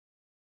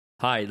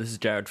Hi, this is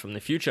Jared from the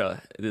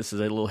future. This is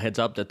a little heads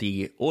up that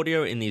the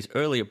audio in these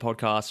earlier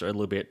podcasts are a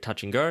little bit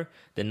touch and go.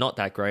 They're not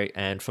that great.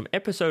 And from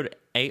episode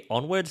 8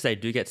 onwards, they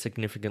do get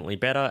significantly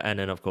better. And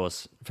then, of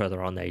course,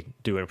 further on, they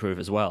do improve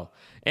as well.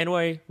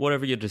 Anyway,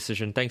 whatever your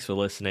decision, thanks for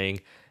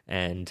listening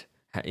and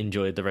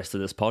enjoy the rest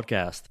of this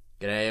podcast.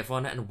 G'day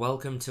everyone and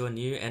welcome to a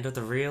new End of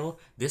the Reel.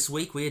 This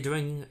week we are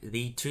doing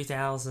the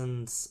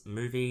 2000s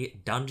movie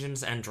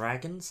Dungeons and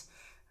Dragons.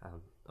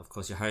 Of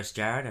course, your host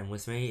Jared, and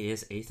with me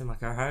is Ethan, my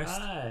co-host.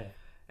 Hi.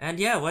 And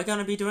yeah, we're going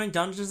to be doing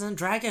Dungeons and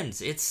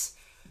Dragons. It's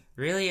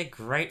really a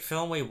great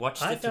film. We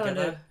watched it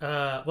together.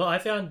 I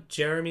found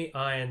Jeremy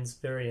Irons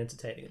very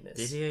entertaining in this.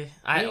 Did you?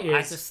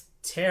 I just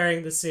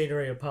tearing the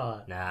scenery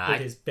apart with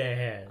his bare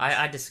hands.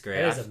 I disagree.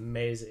 It was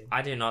amazing.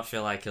 I do not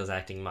feel like he was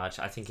acting much.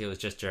 I think it was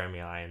just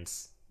Jeremy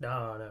Irons.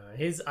 No.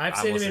 I've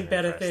seen him in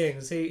better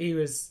things. He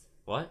was...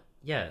 What?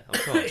 Yeah,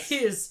 of course. He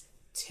is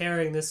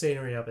tearing the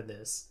scenery up in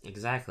this.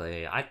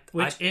 Exactly.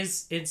 Which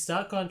is in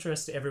stark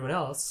contrast to everyone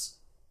else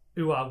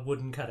who are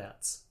wooden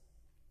cutouts.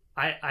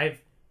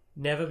 I've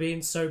never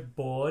been so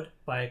bored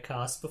by a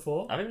cast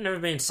before. I've never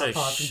been so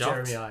shocked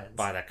Jeremy Irons.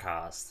 by the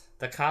cast.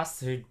 The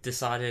cast who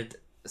decided,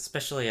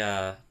 especially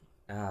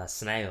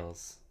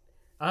Snails.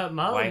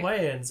 Marlon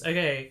Wayans.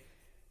 Okay.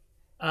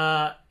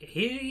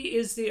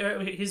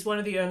 He's one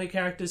of the only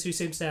characters who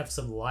seems to have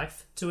some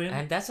life to him.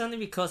 And that's only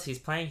because he's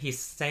playing his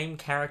same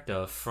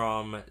character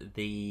from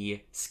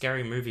the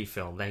Scary Movie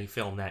film that he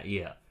filmed that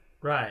year.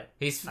 Right.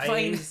 He's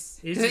playing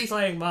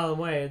Marlon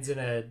Wayans in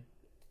a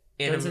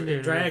Dungeons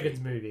and Dragons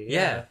movie.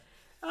 Yeah.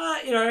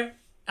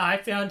 I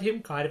found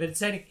him kind of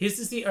entertaining. His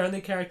is the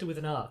only character with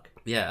an arc.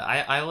 Yeah,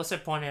 I also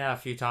pointed out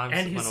a few times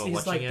and when we were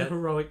watching like the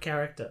heroic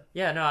character.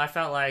 Yeah, no, I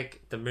felt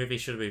like the movie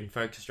should have been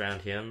focused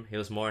around him. He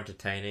was more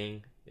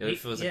entertaining.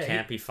 If it was a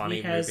campy,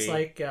 funny movie.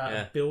 He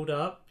has build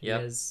up. Yep.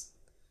 He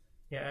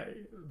has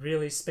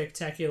really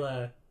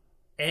spectacular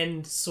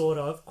end, sort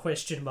of,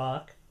 question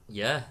mark.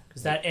 Yeah.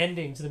 Because that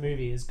ending to the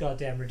movie is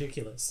goddamn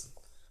ridiculous.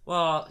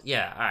 Well,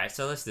 yeah, alright,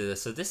 so let's do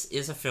this. So this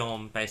is a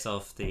film based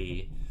off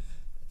the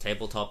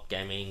tabletop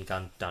gaming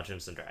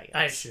Dungeons and Dragons.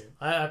 I assume.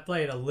 I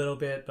played a little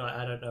bit, but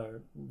I don't know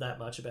that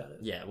much about it.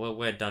 Yeah, well,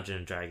 we're Dungeons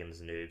and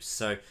Dragons noobs.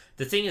 So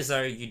the thing is,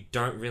 though, you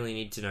don't really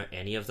need to know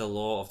any of the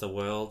lore of the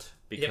world.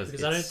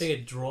 Because I don't think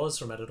it draws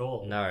from it at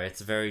all. No,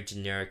 it's very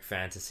generic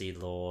fantasy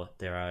lore.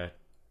 There are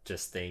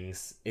just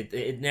things.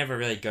 It never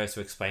really goes to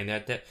explain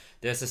that.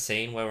 There's a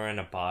scene where we're in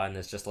a bar and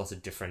there's just lots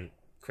of different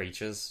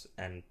creatures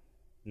and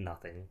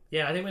nothing.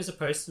 Yeah, I think we're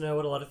supposed to know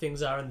what a lot of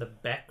things are in the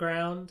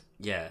background.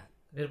 Yeah.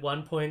 At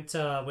one point,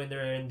 when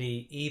they're in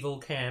the evil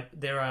camp,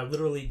 there are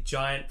literally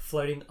giant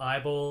floating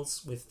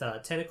eyeballs with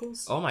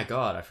tentacles. Oh my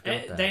god, I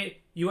forgot that.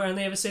 You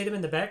only ever see them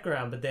in the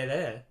background, but they're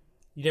there.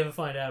 You never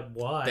find out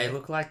why. They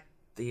look like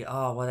what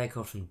are they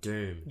called from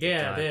Doom?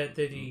 Yeah, they're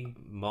the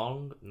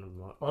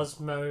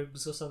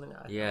Osmogues or something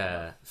like that.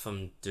 Yeah,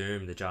 from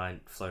Doom, the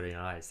giant floating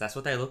eyes. That's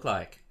what they look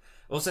like.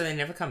 Also, they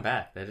never come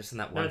back. They're just in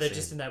that one scene. No, they're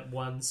just in that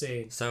one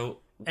scene. So,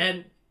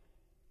 and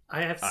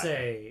I have to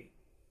say,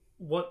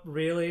 what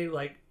really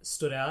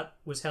stood out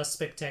was how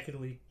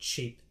spectacularly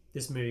cheap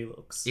this movie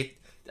looks. It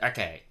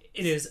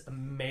is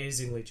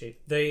amazingly cheap.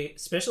 The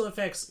special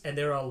effects, and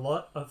there are a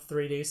lot of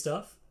 3D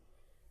stuff,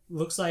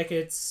 looks like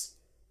it's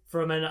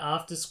from an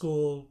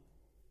after-school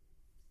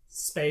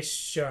space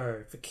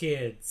show for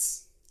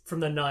kids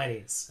from the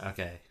 90s.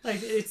 Okay.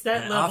 It's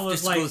that level of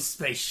after-school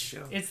space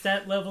show. It's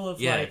that level of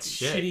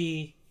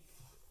shitty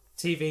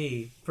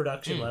TV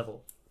production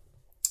level.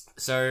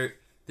 So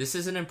this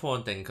is an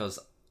important thing because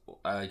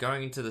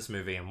going into this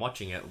movie and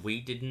watching it, we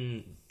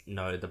didn't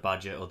know the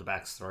budget or the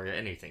backstory or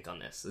anything on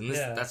this, and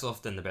that's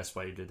often the best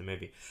way to do the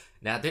movie.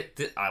 Now,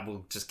 I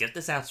will just get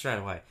this out straight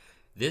away.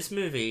 This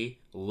movie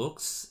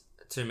looks,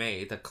 to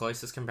me, the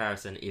closest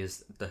comparison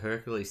is the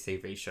Hercules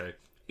TV show.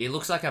 It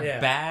looks like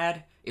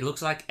it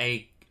looks like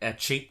a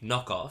cheap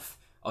knockoff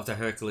of the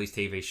Hercules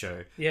TV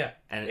show. Yeah,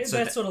 and it's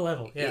that sort of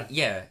level.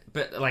 Yeah,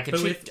 but like a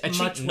cheap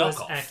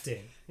knockoff.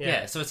 Acting.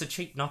 Yeah, so it's a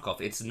cheap knockoff.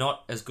 It's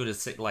not as good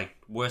as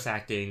worse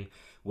acting,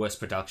 worse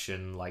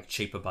production,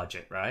 cheaper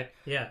budget, right?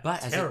 Yeah,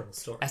 but terrible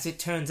story. As it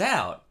turns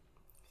out,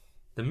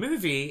 the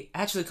movie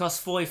actually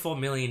cost $44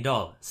 million.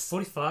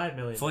 $45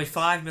 million.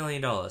 $45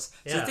 million. Yeah.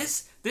 So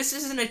this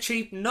isn't a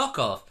cheap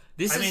knockoff.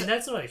 I mean,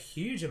 that's not a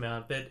huge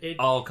amount, but it's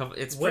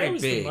pretty big. Where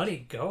was the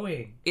money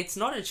going? It's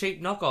not a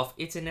cheap knockoff.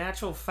 It's in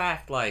actual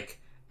fact a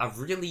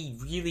really,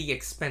 really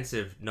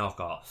expensive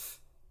knockoff.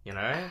 You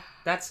know?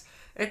 That's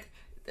it.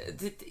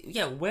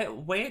 Yeah,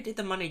 where did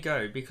the money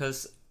go?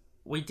 Because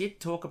we did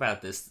talk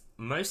about this.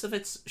 Most of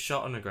it's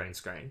shot on a green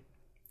screen.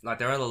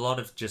 There are a lot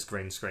of just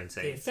green screen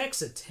scenes. The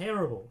effects are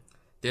terrible.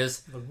 They're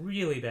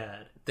really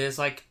bad. There's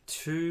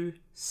 2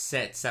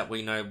 sets that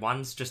we know.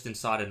 One's just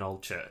inside an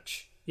old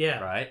church. Yeah.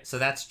 Right? So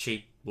that's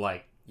cheap.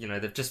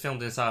 They've just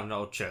filmed inside an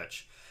old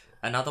church.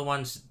 Another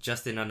one's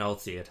just in an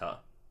old theatre.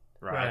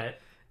 Right?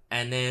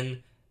 And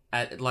then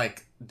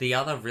the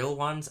other real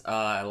ones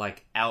are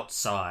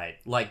outside.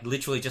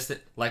 Literally just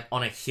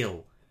on a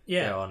hill.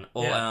 Yeah.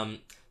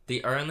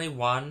 The only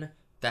one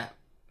that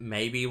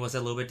maybe was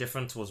a little bit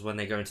different was when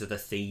they go into the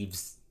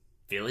thieves'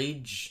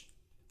 village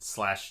 /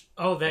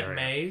 Oh, that area.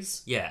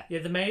 maze? Yeah. Yeah,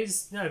 the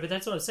maze... No, but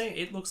that's what I'm saying.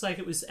 It looks like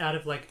it was out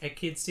of, like, a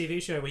kids'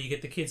 TV show where you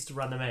get the kids to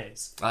run the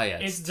maze. Oh, yeah.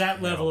 It's that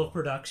level of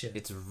production.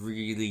 It's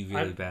really,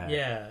 really bad.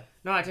 Yeah.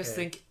 No, I just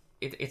think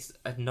it's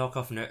a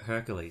knockoff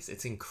Hercules.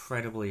 It's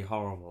incredibly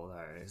horrible,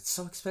 though. It's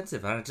so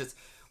expensive.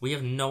 We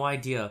have no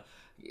idea.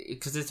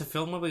 Because it's a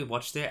film where we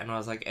watched it, and I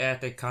was like,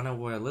 they kind of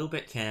were a little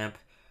bit camp.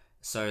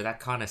 So that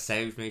kind of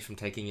saved me from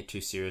taking it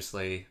too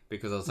seriously.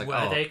 Because I was like,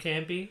 Were they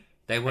campy?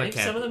 They were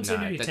campy. Some of them seem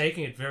to be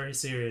taking it very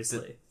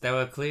seriously. They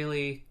were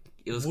clearly...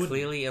 It was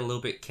clearly a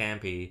little bit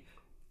campy.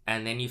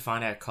 And then you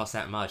find out it costs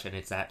that much, and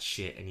it's that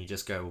shit. And you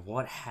just go,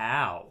 what?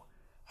 How?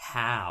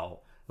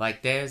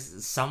 Like,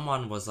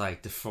 someone was,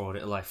 like,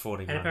 frauding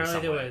money. And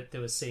apparently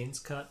there were scenes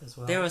cut as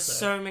well. There were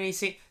so many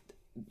scenes.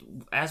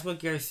 As we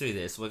go through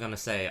this, we're going to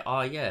say,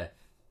 oh, yeah,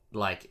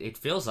 like, it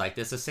feels like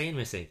there's a scene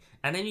missing.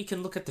 And then you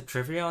can look at the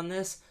trivia on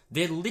this.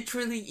 There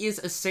literally is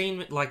a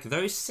scene, like,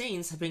 those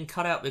scenes have been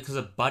cut out because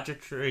of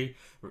budgetary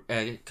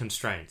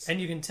constraints. And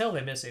you can tell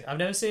they're missing. I've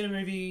never seen a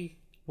movie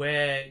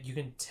where you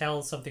can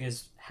tell something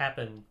has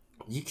happened.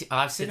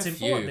 I've seen it's a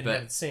few, important but... You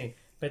haven't seen.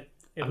 But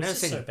it was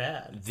just so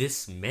bad.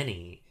 This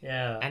many.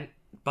 Yeah. And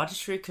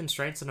budgetary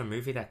constraints on a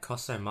movie that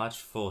costs so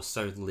much for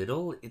so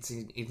little, it's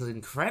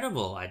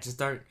incredible. I just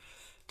don't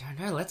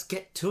know. Let's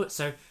get to it.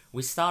 So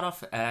we start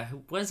off.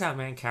 Where's our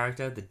main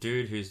character? The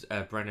dude who's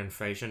a Brendan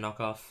Fraser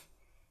knockoff.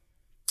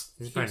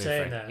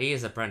 He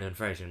is a Brendan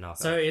Fraser knockoff.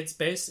 So it's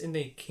based in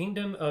the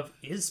Kingdom of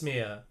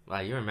Izmir.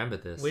 Wow, you remember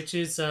this? Which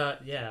is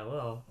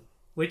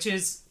which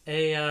is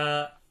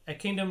a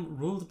kingdom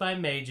ruled by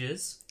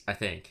mages. I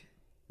think.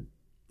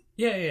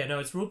 Yeah. No,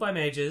 it's ruled by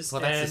mages,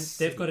 and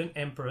they've got an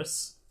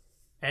empress,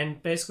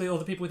 and basically all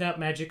the people without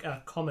magic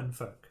are common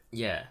folk.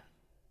 Yeah.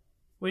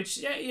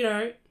 Which,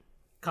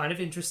 kind of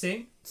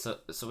interesting. So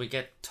we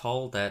get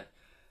told that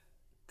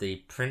the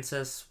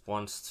princess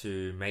wants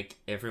to make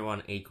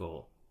everyone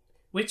equal.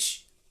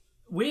 Which,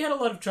 we had a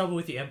lot of trouble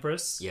with the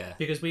empress. Yeah.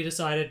 Because we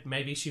decided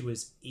maybe she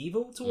was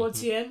evil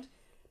towards the end.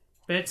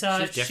 But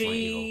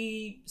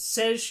she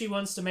says she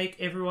wants to make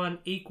everyone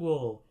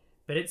equal.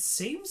 But it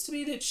seems to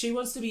be that she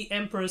wants to be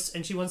empress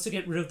and she wants to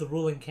get rid of the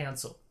ruling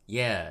council.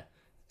 Yeah.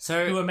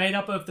 Who are made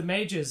up of the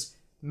mages,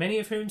 many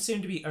of whom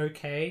seem to be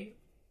okay.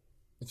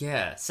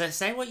 Yeah, so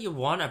say what you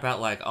want about,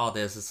 like,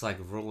 there's this, like,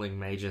 ruling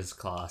mages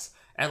class.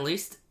 At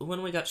least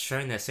when we got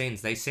shown their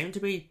scenes, they seem to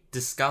be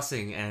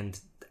discussing and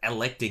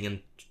electing and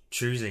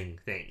choosing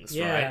things,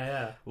 right?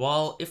 Yeah.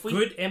 While if we...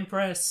 Good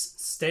empress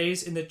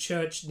stays in the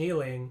church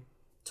kneeling,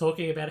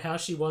 talking about how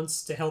she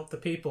wants to help the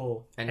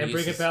people and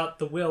bring about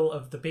the will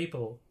of the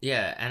people.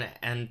 Yeah,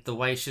 and the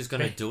way she's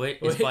going to do it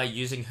is by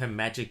using her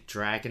magic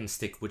dragon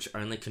stick, which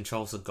only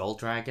controls the gold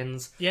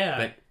dragons. Yeah,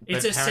 but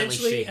it's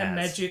essentially a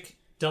magic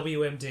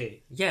WMD.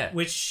 Yeah.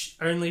 Which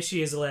only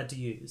she is allowed to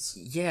use.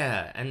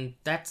 Yeah, and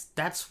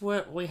that's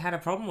what we had a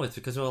problem with,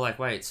 because we were like,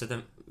 wait, so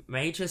the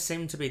mages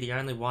seem to be the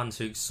only ones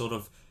who sort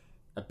of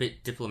a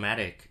bit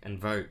diplomatic and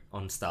vote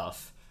on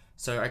stuff.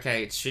 So,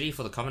 okay, it's shitty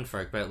for the common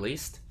folk, but at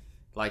least,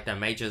 like, the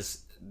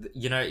mages,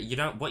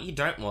 what you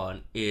don't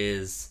want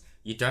is,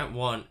 you don't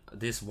want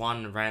this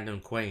one random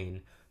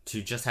queen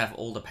to just have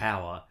all the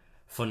power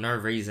for no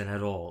reason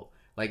at all.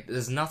 Like,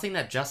 there's nothing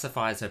that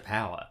justifies her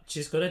power.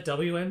 She's got a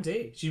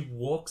WMD. She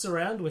walks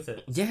around with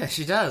it. Yeah,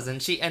 she does.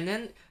 And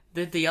then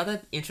the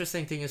other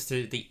interesting thing is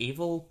the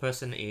evil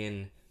person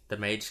in the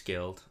Mage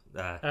Guild.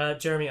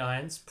 Jeremy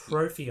Irons,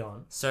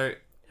 Profion. So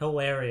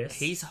hilarious.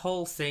 His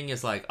whole thing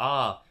is like,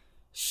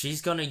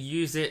 she's gonna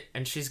use it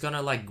and she's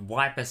gonna, like,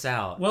 wipe us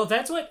out. Well,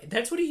 that's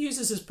what he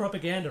uses as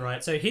propaganda,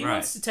 right? So he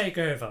wants to take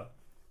over,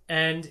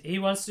 and he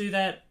wants to do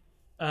that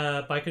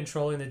by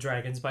controlling the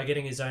dragons, by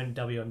getting his own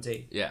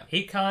WMD. Yeah.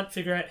 He can't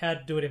figure out how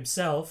to do it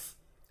himself.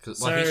 He's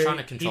trying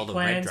to control the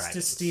red dragons. He plans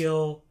to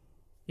steal...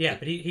 Yeah,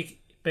 but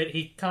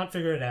he can't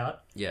figure it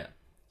out. Yeah.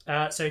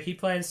 So he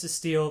plans to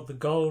steal the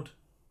gold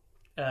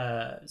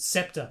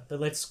scepter that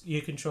lets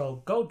you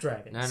control gold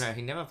dragons. No,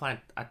 he never planned...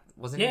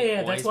 Wasn't he?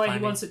 Yeah, that's why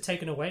planning... he wants it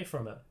taken away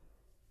from her.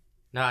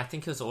 No, I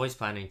think he was always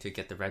planning to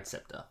get the red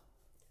scepter.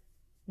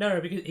 No,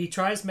 because he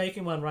tries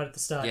making one right at the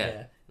start.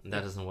 Yeah.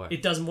 That doesn't work.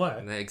 It doesn't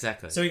work.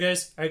 Exactly. So he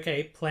goes,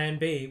 okay, plan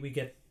B, we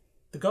get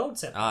the gold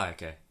scepter.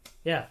 Okay.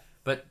 Yeah.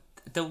 But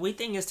the weird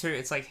thing is, too,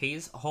 it's like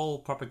his whole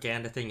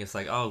propaganda thing is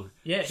like,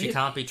 she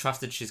can't be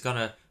trusted, she's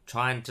gonna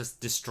try and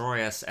just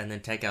destroy us and then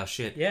take our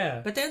shit.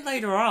 Yeah. But then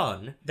later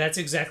on... That's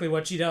exactly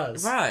what she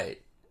does.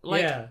 Right.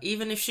 Like,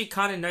 even if she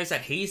kind of knows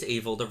that he's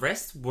evil, the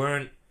rest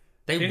weren't...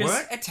 They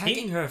weren't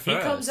attacking her first.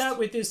 He comes out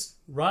with this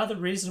rather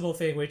reasonable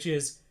thing, which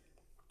is,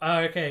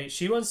 okay,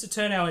 she wants to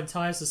turn our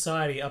entire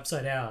society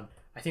upside down.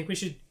 I think we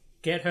should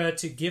get her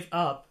to give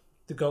up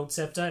the gold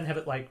scepter and have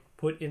it, like,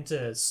 put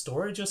into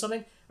storage or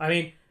something. I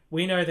mean,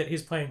 we know that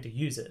he's planning to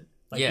use it.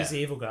 Like, he's the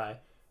evil guy.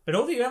 But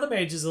all the other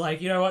mages are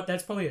like, you know what,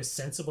 that's probably a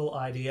sensible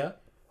idea.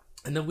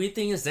 And the weird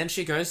thing is, then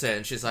she goes there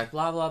and she's like,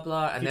 blah, blah,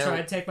 blah. And if you try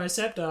and take my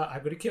scepter, I'm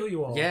going to kill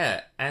you all.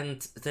 Yeah,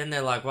 and then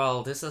they're like,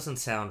 well, this doesn't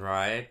sound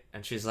right.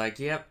 And she's like,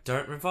 yep,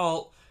 don't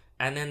revolt.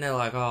 and then they're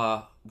like,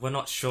 oh, we're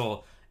not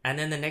sure. And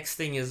then the next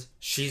thing is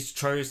she's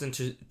chosen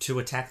to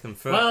attack them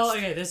first. Well,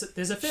 okay, there's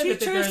a fair bit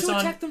that goes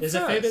on. There's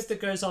a fair bit that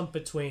goes on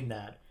between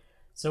that.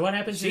 So what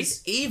happens is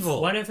she's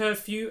evil. One of her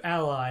few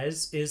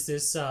allies is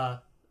this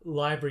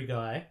library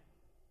guy.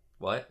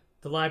 What?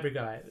 The library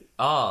guy.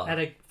 Oh. How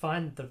to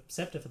find the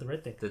scepter for the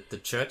red thing. The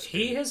church.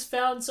 He has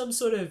found some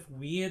sort of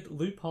weird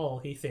loophole,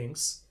 he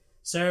thinks.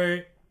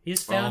 So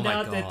he's found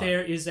out that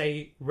there is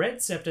a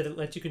red scepter that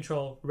lets you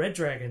control red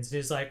dragons. And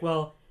he's like,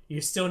 well, you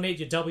still need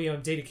your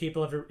WMD to keep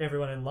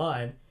everyone in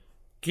line.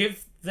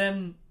 Give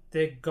them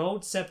their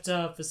gold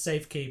scepter for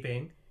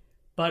safekeeping,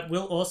 but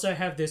we'll also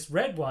have this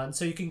red one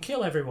so you can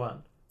kill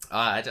everyone.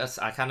 I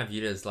kind of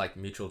viewed it as like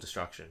mutual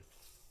destruction.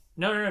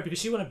 No, because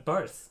she wanted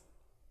both.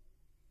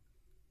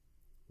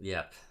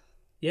 Yep.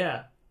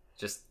 Yeah.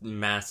 Just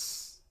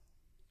mass.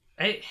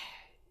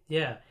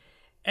 Yeah.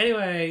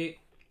 Anyway,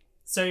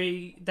 so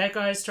that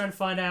guy's trying to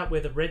find out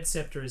where the red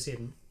scepter is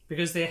hidden.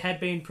 Because there had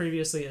been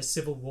previously a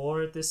civil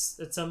war at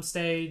some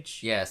stage.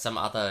 Yeah, some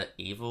other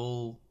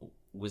evil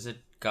wizard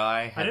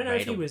guy had I don't know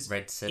if he was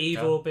red scepter,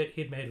 evil, but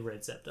he'd made a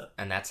red scepter.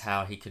 and that's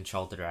how he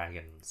controlled the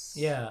dragons.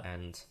 Yeah.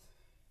 And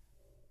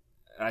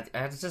I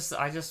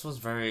just was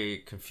very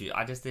confused.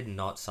 I just did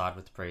not side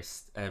with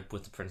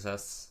the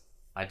princess.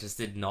 I just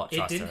did not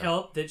trust her. It didn't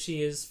help that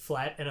she is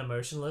flat and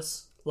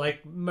emotionless,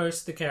 like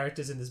most of the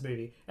characters in this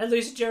movie. At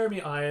least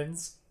Jeremy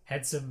Irons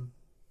had some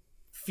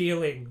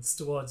feelings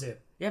towards him.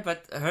 Yeah,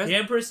 but the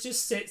Empress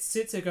just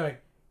sits there going,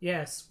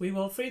 yes, we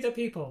will free the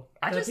people.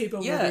 People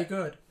will be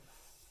good.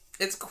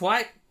 It's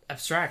quite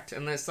abstract,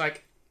 and it's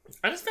like,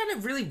 I just found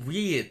it really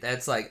weird that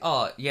it's like,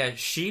 oh, yeah,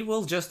 she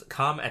will just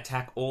come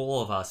attack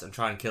all of us and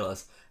try and kill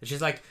us. And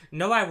she's like,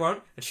 no, I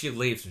won't. And she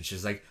leaves, and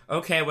she's like,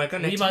 okay, we're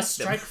going to attack them. You must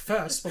strike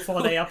first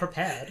before they are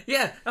prepared.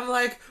 Yeah, I'm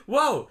like,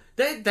 whoa,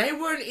 they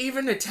weren't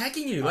even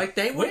attacking you. Like,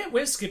 they were...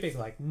 We're skipping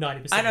like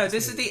 90%. I know,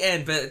 this is the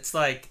end, but it's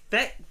like,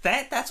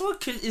 that's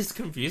what is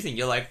confusing.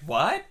 You're like,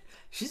 what?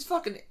 She's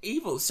fucking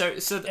evil. So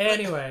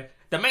anyway,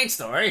 the main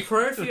story.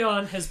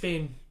 Profion has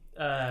been,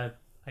 I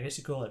guess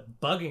you call it,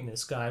 bugging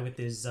this guy with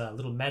his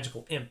little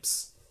magical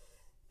imps,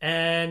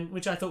 and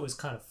which I thought was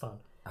kind of fun.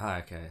 Oh,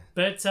 okay.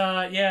 But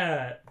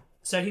yeah,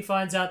 so he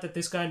finds out that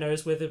this guy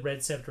knows where the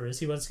red scepter is.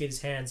 He wants to get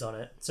his hands on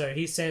it, so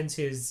he sends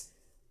his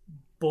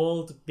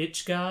bald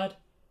bitch guard,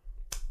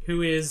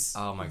 who is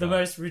the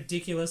most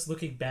ridiculous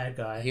looking bad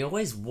guy. He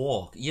always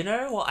walks. You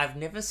know what? I've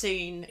never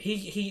seen...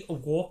 He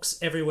walks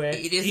everywhere.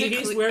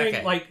 He's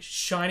wearing like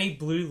shiny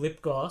blue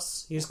lip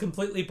gloss. He's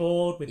completely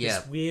bald with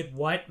this weird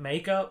white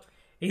makeup.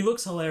 He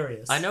looks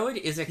hilarious. I know it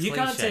is a cliche. You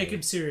can't take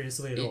him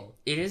seriously at all.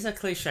 It is a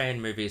cliche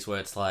in movies where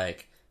it's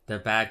like the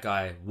bad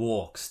guy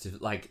walks to,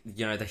 like,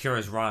 you know, the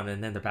heroes run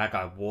and then the bad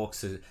guy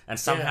walks to, and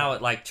somehow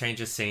it like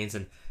changes scenes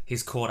and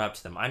he's caught up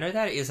to them. I know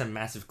that is a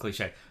massive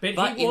cliche.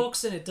 But he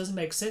walks and it doesn't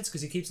make sense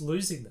because he keeps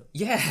losing them.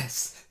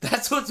 Yes.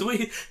 That's what's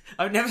weird.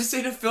 I've never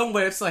seen a film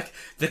where it's like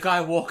the guy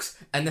walks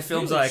and the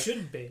film's like...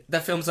 shouldn't be. The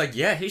film's like,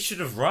 yeah, he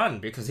should have run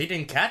because he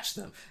didn't catch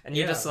them. And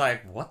you're just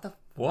like,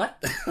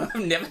 what? I've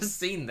never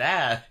seen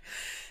that.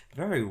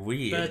 Very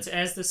weird. But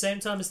at the same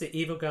time as the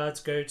evil guards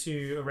go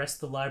to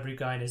arrest the library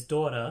guy and his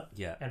daughter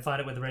and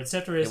find out where the red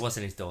scepter is... It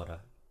wasn't his daughter.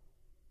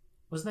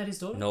 Wasn't that his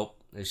daughter? Nope.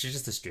 She's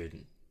just a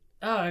student.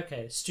 Oh,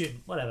 okay.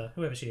 Student. Whatever.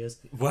 Whoever she is.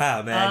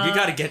 Wow, man. You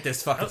gotta get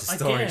this fucking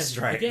story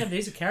straight. Again,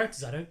 these are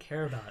characters I don't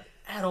care about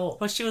at all.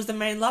 But she was the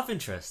main love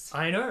interest.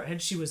 I know,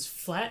 and she was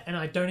flat, and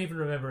I don't even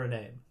remember her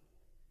name.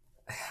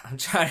 I'm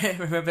trying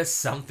to remember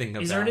something about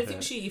her. Is there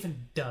anything she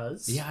even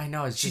does? Yeah, I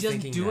know. She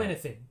doesn't do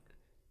anything.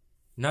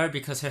 No,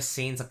 because her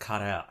scenes are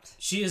cut out.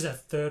 She is a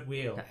third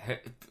wheel.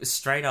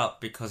 Straight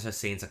up, because her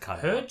scenes are cut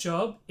out. Her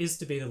job is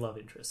to be the love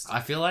interest.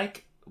 I feel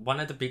like one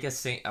of the biggest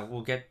scenes,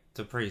 we'll get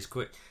to pretty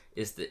quick,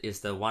 is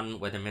the one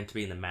where they're meant to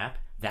be in the map.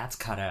 That's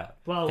cut out.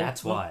 Well,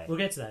 that's why. We'll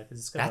get to that,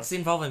 because it's cut That's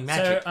involving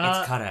magic. So,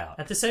 it's cut out.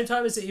 At the same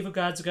time as the evil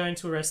guards are going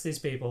to arrest these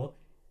people,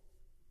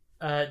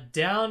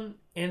 down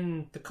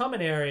in the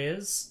common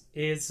areas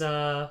is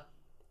Snails,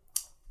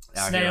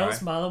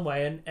 Marlon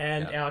Wayne,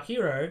 and our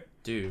hero...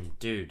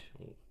 Dude,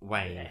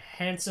 Wayne. A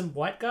handsome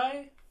white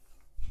guy?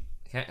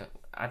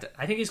 I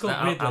think he's called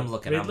Ridley. I'm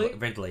looking.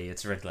 Ridley.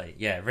 It's Ridley.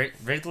 Yeah,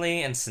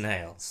 Ridley and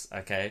Snails.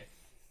 Okay.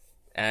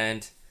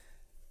 And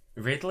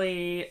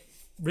Ridley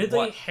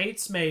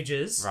hates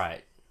mages.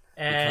 Right.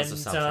 And, because of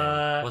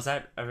something. Was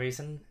that a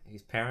reason?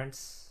 His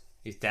parents?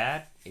 His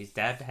dad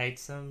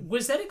hates him?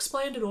 Was that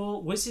explained at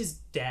all? Was his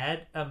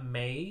dad a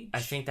mage? I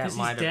think that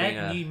might have been his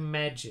dad knew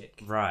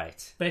magic.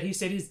 Right. But he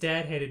said his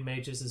dad hated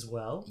mages as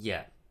well.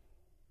 Yeah.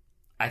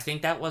 I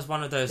think that was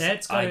one of those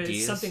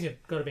ideas. Something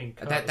had got to be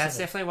cut, that's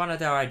definitely one of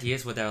their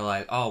ideas where they're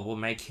like, oh, we'll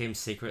make him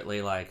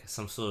secretly like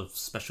some sort of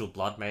special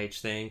blood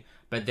mage thing.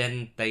 But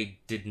then they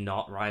did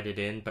not write it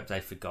in, but they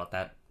forgot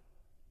that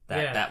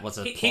was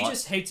a plot. He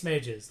just hates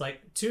mages,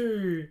 like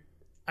to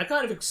a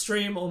kind of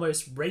extreme,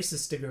 almost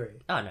racist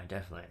degree. Oh no,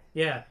 definitely.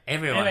 Yeah.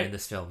 Everyone in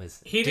this film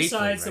is. He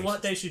decides racist. that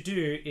what they should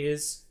do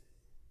is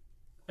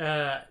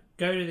go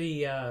go to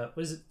the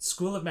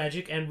School of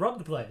Magic and rob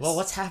the place. Well,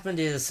 what's happened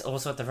is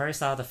also at the very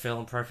start of the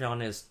film,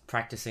 Profion is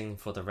practicing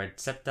for the Red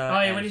Scepter.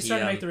 Oh yeah, when he's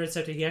trying to make the Red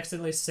Scepter, he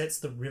accidentally sets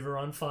the river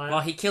on fire. Well,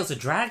 he kills a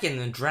dragon,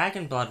 and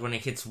dragon blood, when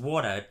it hits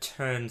water,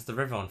 turns the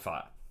river on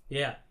fire.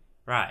 Yeah.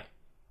 Right.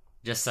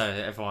 Just so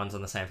everyone's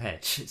on the same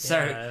page.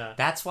 So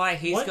that's why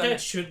he's what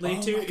that should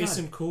lead to is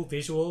some cool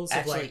visuals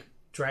Actually, of like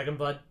dragon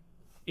blood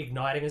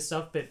igniting and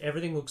stuff, but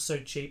everything looks so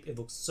cheap, it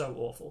looks so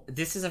awful.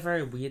 This is a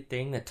very weird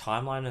thing. The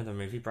timeline of the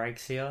movie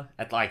breaks here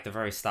at like the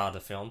very start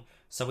of the film.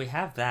 So we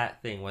have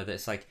that thing where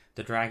it's like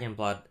the dragon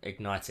blood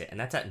ignites it, and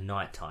that's at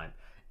nighttime.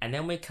 And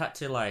then we cut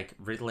to like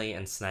Ridley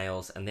and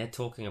Snails, and they're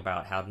talking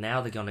about how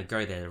now they're gonna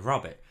go there to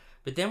rob it.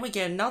 But then we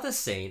get another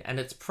scene, and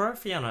it's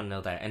Profion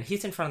another, and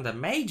he's in front of the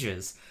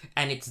mages,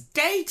 and it's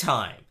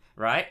daytime,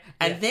 right?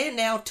 And they're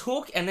now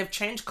and they've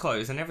changed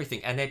clothes and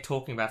everything, and they're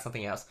talking about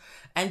something else.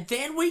 And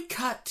then we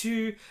cut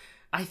to,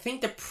 I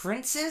think, the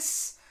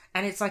princess,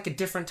 and it's like a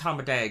different time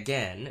of day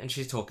again, and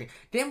she's talking.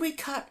 Then we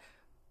cut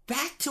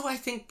back to, I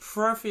think,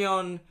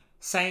 Profion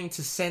saying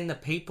to send the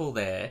people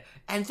there,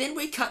 and then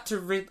we cut to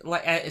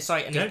and he's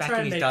back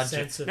in his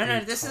dungeon.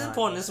 No, this is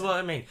important. This is what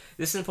I mean.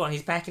 This is important.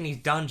 He's back in his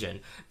dungeon,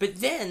 but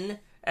then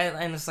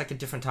and it's like a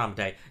different time of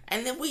day,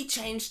 and then we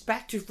changed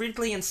back to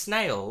Ridley and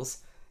Snails,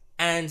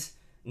 and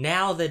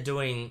now they're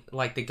doing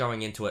like they're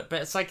going into it,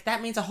 but it's like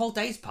that means a whole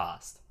day's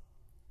passed,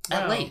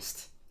 at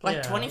least.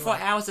 Like 24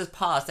 hours has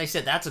passed. They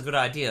said that's a good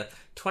idea.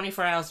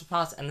 24 hours have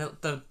passed, and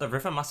the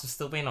river must have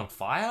still been on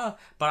fire.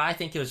 But I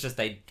think it was just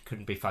they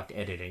couldn't be fucked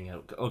editing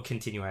or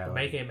continue out.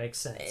 Making it make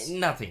sense.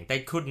 Nothing. They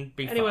couldn't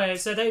be. Anyway,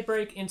 fucked. So they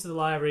break into the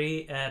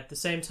library at the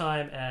same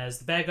time as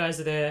the bad guys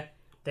are there.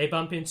 They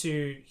bump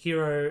into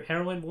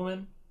heroine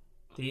woman,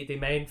 the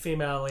main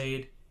female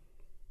lead.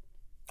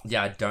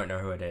 Yeah, I don't know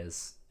who it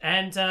is.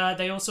 And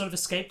they all sort of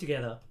escape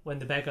together when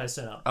the bad guys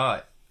turn up.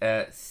 Oh,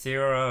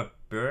 Thera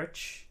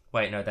Birch.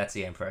 Wait, no, that's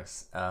the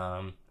Empress.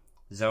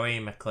 Zoe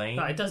McLean.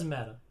 No, it doesn't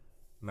matter.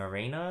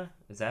 Marina?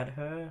 Is that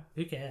her?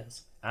 Who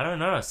cares? I don't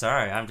know.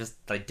 Sorry, I'm just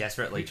like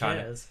desperately trying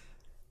to.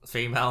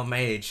 Female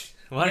mage.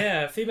 What?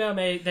 Yeah, female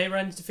mage. They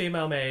run into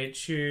female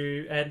mage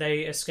and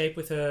they escape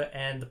with her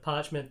and the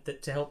parchment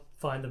to help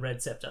find the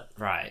Red Scepter.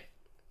 Right.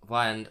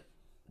 And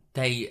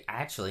they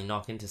actually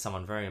knock into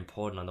someone very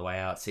important on the way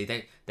out. See,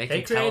 they can teleport out.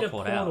 They create a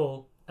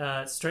portal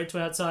straight to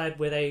outside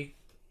where they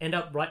end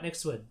up right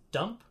next to a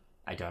dump.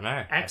 I don't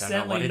know.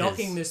 Accidentally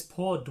knocking this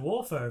poor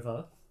dwarf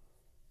over.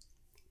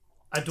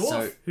 A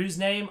dwarf whose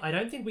name I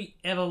don't think we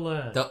ever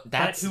learned,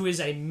 but who is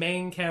a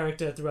main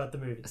character throughout the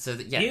movie.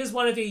 He is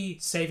one of the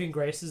saving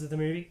graces of the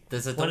movie.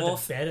 There's a dwarf. One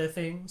of the better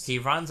things. He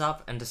runs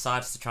up and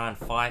decides to try and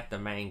fight the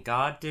main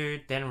guard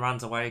dude, then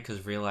runs away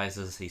because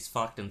realizes he's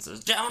fucked and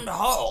says, "Down the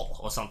hole!"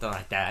 or something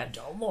like that.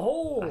 Down the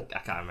hole! I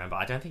can't remember.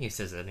 I don't think he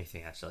says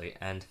anything, actually.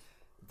 And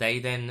they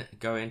then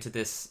go into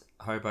this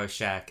hobo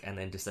shack and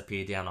then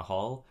disappear down a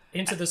hole.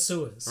 Into the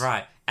sewers.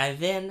 Right. And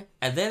then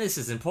this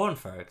is important,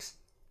 folks.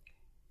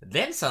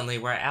 Then suddenly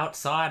we're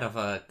outside of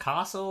a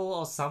castle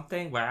or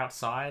something. We're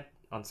outside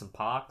on some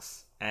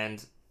parks,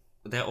 and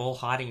they're all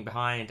hiding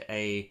behind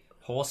a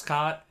horse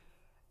cart,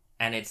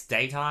 and it's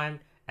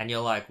daytime, and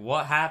you're like,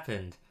 what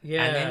happened?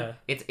 Yeah. And then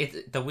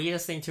it's the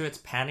weirdest thing too, it's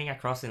panning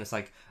across, and it's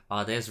like,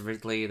 oh, there's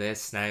Ridley,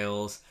 there's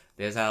Snails,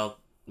 there's our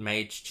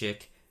mage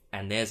chick,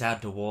 and there's our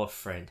dwarf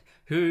friend,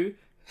 who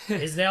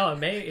is now a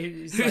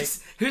mage.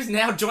 Who's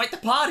now joined the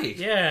party.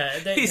 Yeah,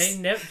 they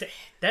never.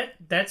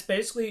 That's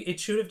basically, it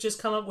should have just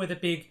come up with a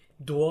big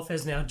dwarf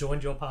has now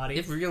joined your party.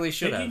 It really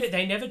should have.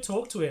 They never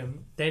talk to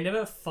him. They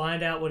never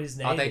find out what his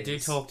name is. Oh, they do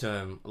talk to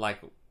him like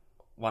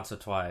once or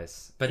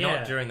twice, but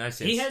not during those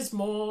scenes. He has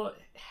more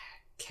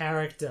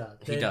character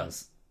than he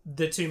does.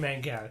 The two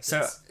main characters.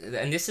 So,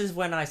 and this is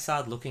when I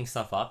started looking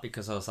stuff up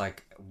because I was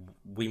like,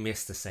 we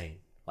missed a scene.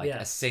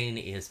 A scene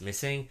is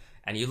missing,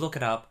 and you look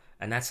it up,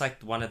 and that's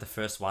like one of the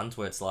first ones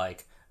where it's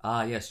like,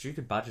 yes, due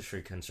to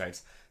budgetary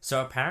constraints.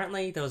 So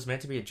apparently there was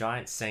meant to be a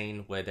giant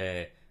scene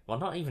where well,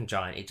 not even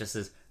giant, it just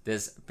says,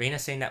 there's been a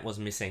scene that was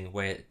missing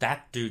where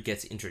that dude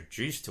gets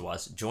introduced to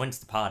us, joins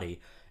the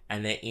party,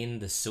 and they're in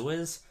the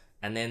sewers,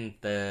 and then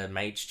the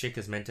mage chick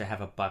is meant to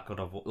have a bucket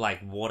of,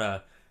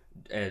 water,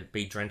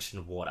 be drenched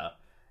in water.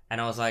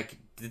 And I was like,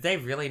 did they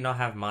really not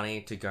have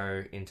money to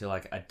go into,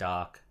 a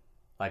dark,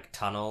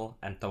 tunnel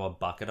and throw a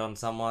bucket on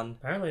someone?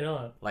 Apparently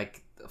not.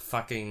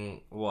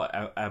 Fucking,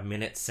 a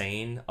minute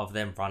scene of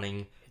them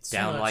running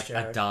down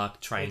a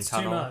dark train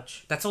tunnel. Too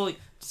much. That's all.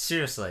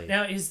 Seriously.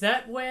 Now, is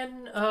that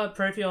when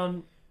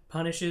Profion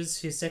punishes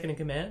his second in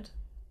command,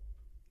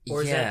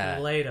 or is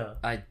that later?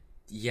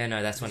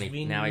 No, that's when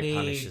he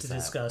punishes that.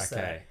 Discuss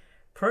that.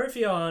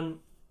 Profion,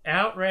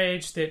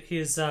 outraged that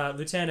his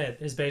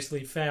lieutenant has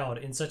basically failed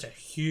in such a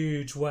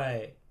huge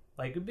way,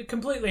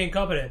 completely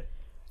incompetent,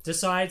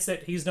 decides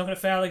that he's not going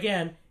to fail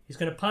again. He's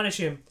going to punish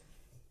him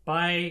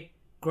by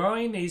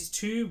growing these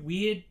two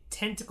weird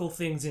tentacle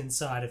things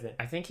inside of it.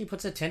 I think he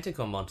puts a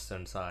tentacle monster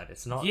inside.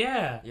 It's not...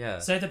 Yeah.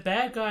 So the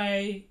bad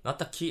guy... Not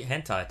the cute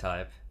hentai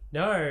type.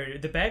 No,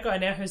 the bad guy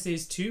now has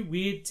these two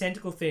weird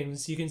tentacle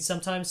things you can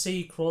sometimes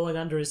see crawling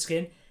under his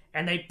skin,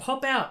 and they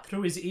pop out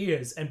through his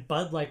ears and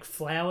bud like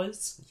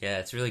flowers. Yeah,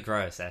 it's really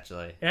gross,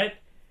 actually.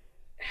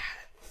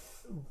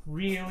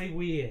 Really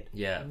weird.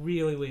 Yeah.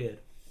 Really weird.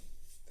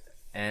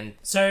 And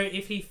so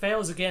if he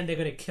fails again, they're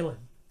going to kill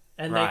him.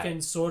 And right. they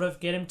can sort of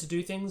get him to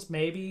do things,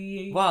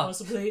 maybe,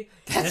 possibly.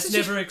 That's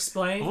never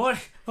explained. What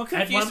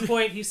At one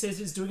point, he says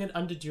he's doing it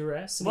under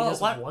duress, and he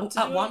doesn't want to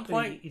do it. At one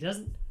point, he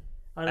doesn't.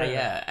 I don't know.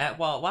 Yeah. At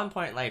one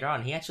point later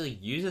on, he actually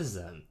uses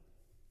them.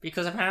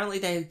 Because apparently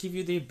they give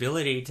you the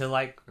ability to,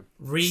 like...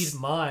 read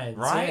minds.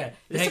 Right? Yeah.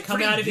 They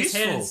come out of his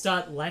head and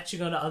start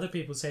latching onto other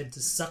people's head to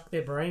suck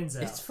their brains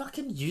out. It's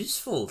fucking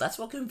useful. That's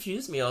what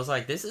confused me. I was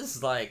like, this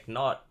is, like,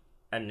 not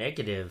a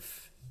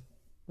negative...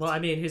 Well, I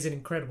mean, he's in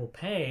incredible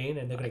pain,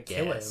 and they're going to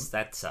kill him.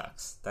 That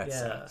sucks. That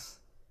sucks.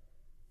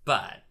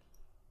 But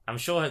I'm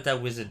sure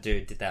that wizard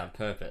dude did that on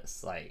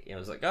purpose. Like, it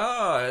was like,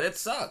 oh, that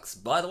sucks.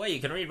 By the way,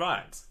 you can read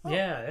minds. Oh,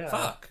 yeah.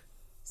 Fuck.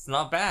 It's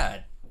not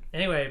bad.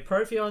 Anyway,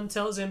 Profion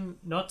tells him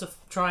not to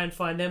try and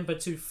find them, but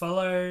to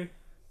follow...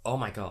 Oh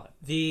my god.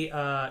 The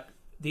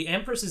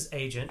Empress's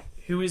agent,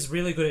 who is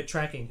really good at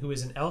tracking, who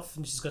is an elf,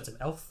 and she's got some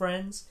elf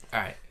friends.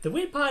 Alright. The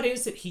weird part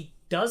is that he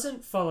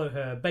doesn't follow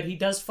her, but he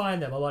does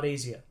find them a lot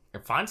easier. He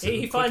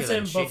finds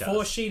them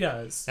before she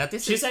does. Now,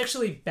 she's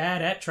actually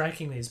bad at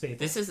tracking these people.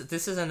 This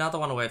is another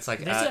one where it's like...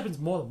 This happens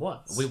more than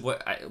once. We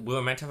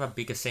were meant to have a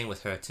bigger scene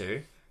with her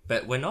too,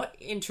 but we're not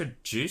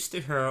introduced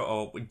to her,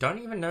 or we don't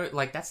even know...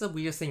 Like, that's the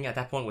weirdest thing at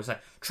that point, was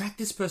like, track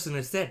this person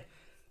instead.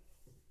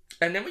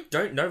 And then we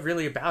don't know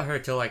really about her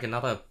till like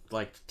another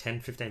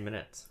 10-15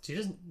 minutes. She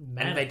doesn't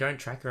matter. And they don't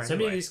track her anyway. So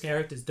many of these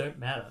characters don't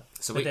matter.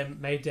 So but they're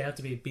made out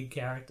to be big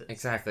characters.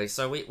 Exactly.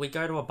 So we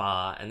go to a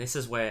bar, and this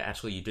is where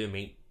actually you do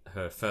meet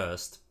her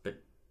first, but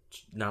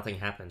nothing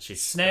happens.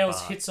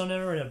 Snails hits on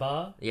her in a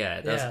bar.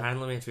 Yeah, there's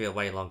apparently meant to be a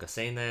way longer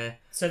scene there.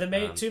 So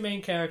the two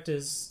main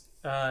characters,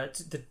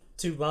 the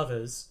two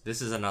lovers...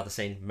 This is another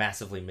scene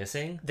massively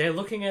missing. They're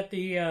looking at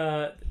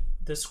the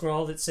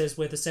scroll that says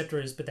where the scepter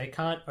is, but they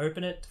can't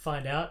open it to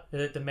find out.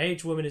 The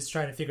mage woman is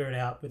trying to figure it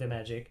out with her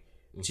magic.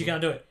 Mm-hmm. She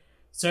can't do it.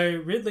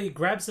 So Ridley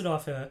grabs it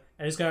off her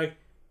and is going,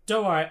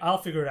 don't worry, I'll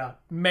figure it out.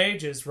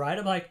 Mages, right?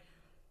 I'm like,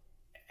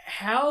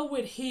 how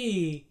would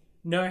he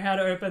know how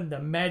to open the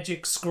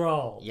magic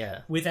scroll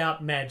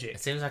without magic?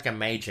 It seems like a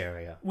mage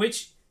area.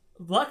 Which,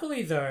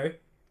 luckily though,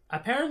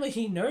 apparently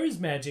he knows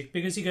magic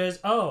because he goes,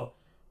 oh,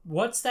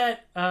 what's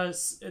that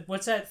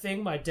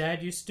thing my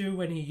dad used to do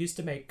when he used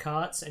to make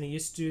carts and he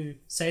used to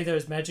say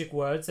those magic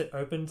words that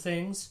opened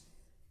things?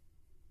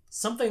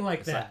 Something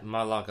like that.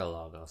 Like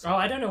Malagalaga or something. Oh,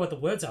 I don't know what the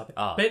words are.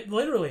 But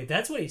literally,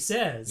 that's what he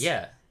says.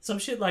 Yeah. Some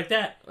shit like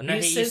that. No,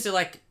 he used to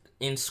like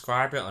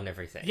inscribe it on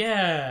everything.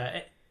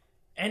 Yeah.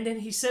 And then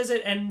he says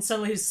it and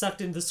suddenly he's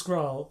sucked into the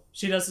scroll.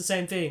 She does the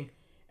same thing.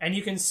 And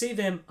you can see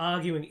them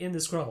arguing in the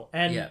scroll.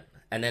 And yeah.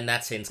 And then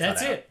that scene's cut out.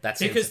 That's it. That's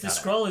because the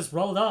scroll is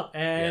rolled up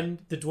and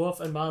the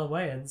dwarf and Marlon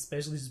Wayans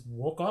basically just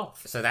walk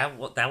off. So that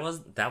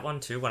was that one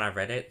too. When I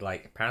read it,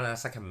 like apparently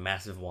that's like a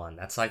massive one.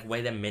 That's like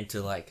where they're meant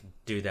to like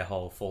do their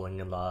whole falling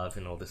in love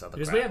and all this other.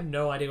 Because crap. we have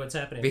no idea what's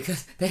happening.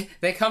 Because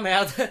they come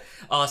out.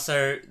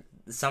 So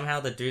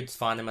somehow the dudes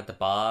find them at the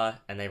bar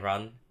and they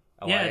run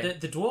away. Yeah,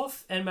 the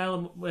dwarf and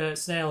Marlon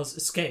Snails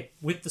escape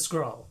with the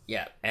scroll.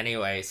 Yeah.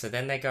 Anyway, so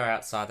then they go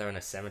outside. They're in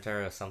a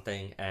cemetery or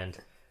something, and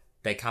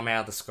they come out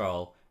of the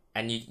scroll.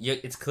 And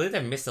it's clear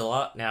they've missed a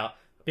lot now.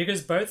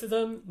 Because both of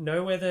them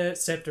know where the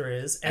scepter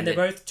is, and they're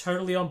both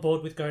totally on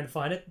board with going to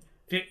find it.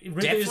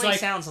 Ridley is like,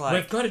 sounds like...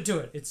 we've got to do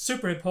it. It's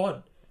super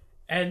important.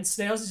 And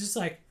Snails is just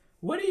like,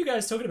 what are you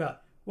guys talking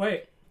about?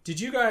 Wait, did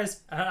you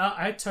guys...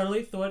 I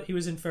totally thought he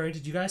was inferring,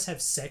 did you guys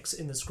have sex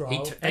in the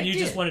scroll? And you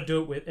just want to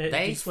do it with... you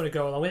just want to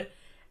go along with it?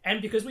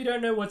 And because we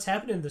don't know what's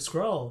happened in the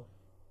scroll,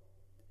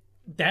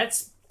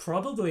 that's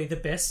probably the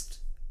best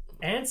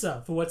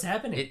answer for what's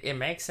happening. It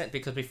makes sense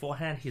because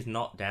beforehand he's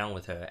not down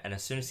with her, and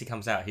as soon as he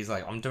comes out, he's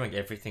like, "I'm doing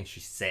everything she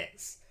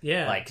says."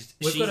 Yeah, like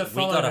we got to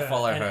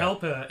follow her and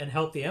help her and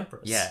help the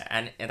Empress. Yeah,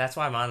 and that's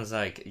why Martin's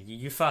like,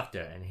 "You fucked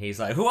her," and he's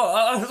like,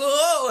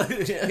 "Whoa!"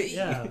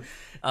 Yeah.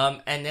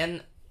 And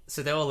then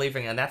so they're all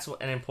leaving, and that's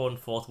an important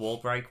fourth wall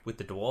break with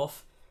the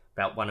dwarf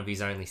about one of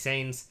his only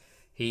scenes.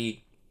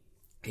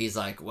 He's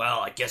like, well,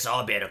 I guess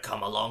I'll better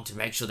come along to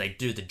make sure they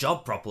do the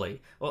job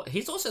properly. Well,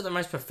 he's also the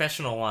most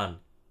professional one.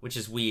 Which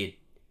is weird,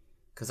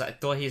 because I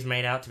thought he's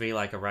made out to be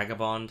like a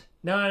vagabond.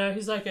 No,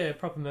 he's like a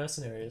proper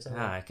mercenary or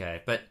something.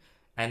 Okay.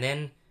 And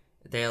then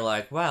they're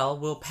like, well,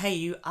 we'll pay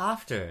you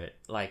after it,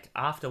 like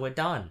after we're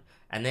done.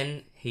 And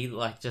then he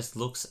like just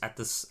looks at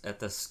the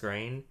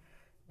screen,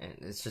 and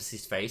it's just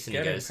his face, and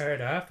he goes, "Getting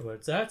paid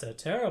afterwards. That's a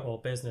terrible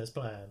business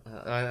plan."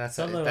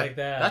 Something like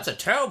that. That's a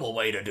terrible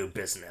way to do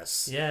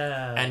business.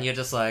 Yeah. And you're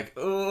just like,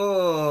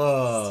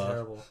 oh, it's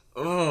terrible.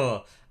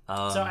 Oh.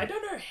 So I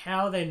don't know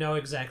how they know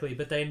exactly,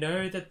 but they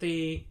know that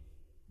the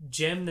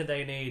gem that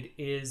they need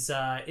is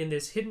in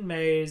this hidden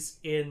maze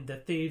in the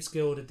Thieves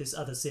Guild at this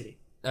other city.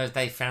 No,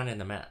 they found it in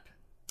the map.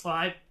 Well,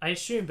 I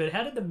assume, but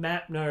how did the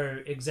map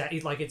know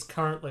exactly, like, its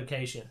current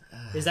location?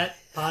 Is that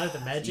part of the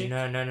magic?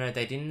 No.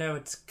 They didn't know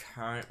its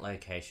current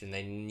location.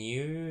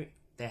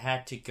 They they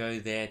had to go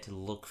there to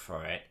look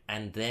for it,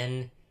 and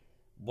then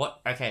what?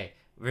 Okay,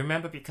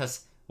 remember,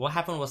 because what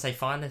happened was they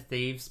find the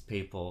thieves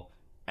people,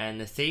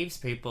 and the thieves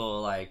people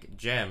are like,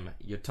 gem.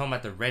 You're talking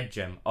about the red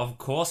gem. Of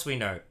course we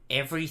know.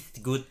 Every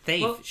good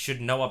thief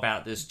should know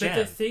about this gem. But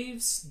the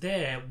thieves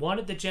there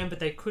wanted the gem, but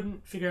they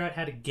couldn't figure out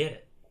how to get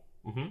it.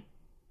 Mm-hmm.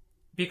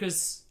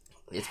 Because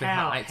it's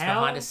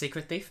behind a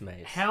secret thief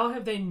maze. How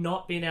have they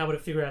not been able to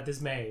figure out this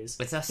maze?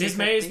 It's a this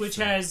maze which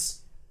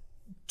has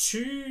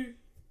 2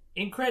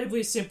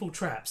 incredibly simple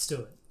traps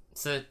to it.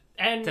 So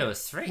and there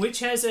was 3. Which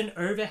has an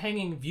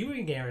overhanging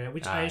viewing area,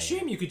 which I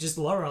assume you could just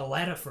lower a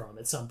ladder from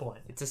at some point.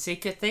 It's a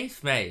secret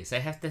thief maze. They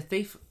have the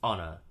thief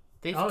honor.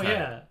 Thief code,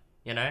 yeah.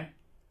 You know?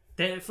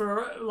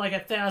 For like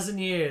 1,000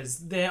 years,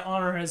 their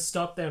honor has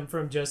stopped them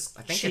from just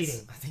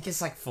cheating. I think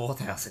it's like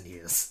 4,000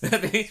 years.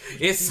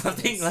 It's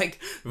something like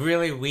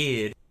really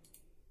weird.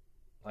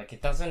 Like,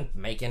 it doesn't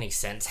make any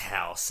sense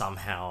how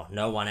somehow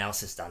no one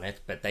else has done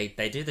it, but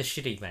they do the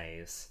shitty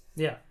maze.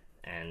 Yeah.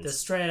 And the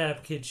straight out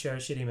of kids show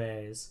shitty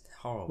maze.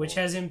 Horrible. Which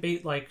has him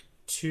beat like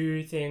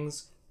 2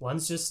 things.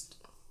 One's just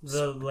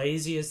the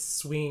laziest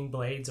swinging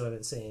blades I've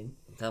ever seen.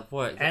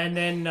 And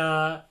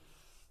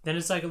then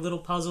it's like a little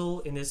puzzle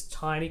in this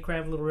tiny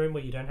cramped little room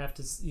where you don't have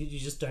to, you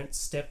just don't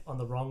step on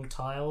the wrong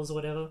tiles or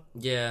whatever.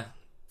 Yeah.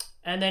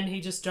 And then he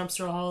just jumps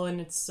through a hole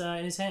and it's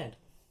in his hand.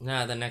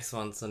 No, the next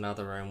one's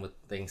another room with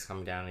things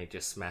coming down and he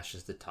just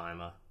smashes the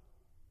timer.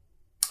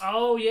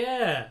 Oh,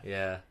 yeah.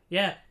 Yeah.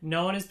 Yeah,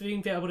 no one has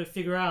been able to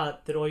figure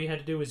out that all you had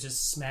to do was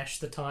just smash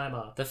the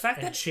timer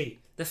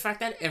cheat. The fact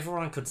that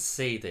everyone could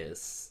see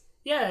this.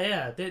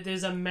 Yeah.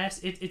 There's a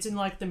mess. It's in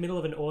like the middle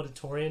of an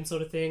auditorium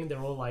sort of thing.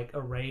 They're all like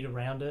arrayed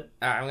around it.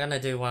 I'm gonna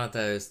do one of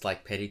those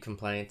like petty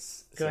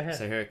complaints. Go ahead.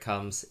 So here it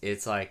comes.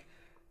 It's like,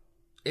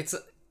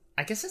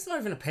 I guess it's not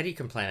even a petty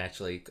complaint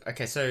actually.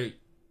 Okay, so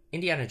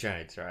Indiana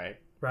Jones, right?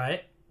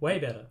 Right. Way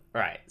better.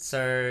 Right.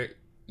 So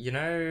you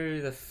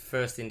know the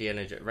first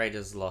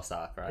Raiders of the Lost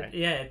Ark, right?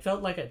 Yeah, it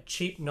felt like a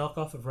cheap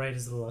knockoff of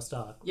Raiders of the Lost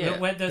Ark. Yeah.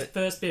 The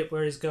first bit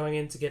where he's going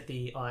in to get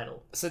the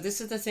idol. So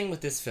this is the thing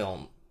with this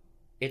film.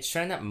 It's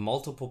shown that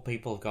multiple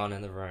people have gone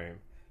in the room.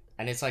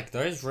 And it's like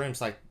those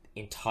rooms like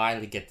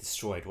entirely get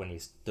destroyed when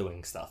he's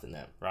doing stuff in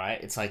them, right?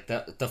 It's like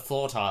the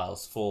floor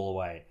tiles fall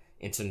away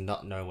into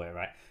nowhere,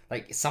 right?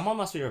 Like someone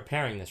must be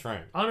repairing this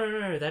room. Oh,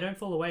 no, they don't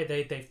fall away.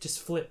 They just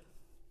flip.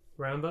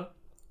 Remember?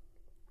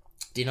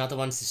 Do you know the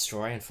ones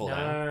destroy and fall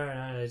down?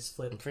 No, they just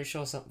flip. I'm pretty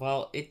sure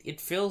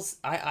it feels...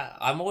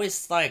 I'm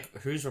always like,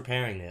 who's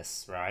repairing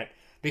this, right?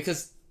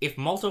 Because if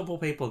multiple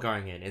people are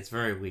going in, it's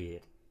very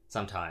weird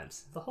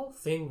sometimes. The whole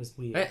thing was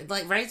weird.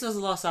 Like, Raiders of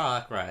the Lost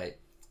Ark, right?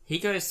 He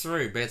goes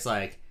through, but it's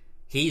like,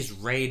 he's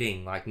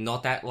raiding, like,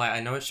 not that... Like, I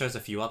know it shows a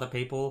few other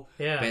people,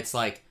 but it's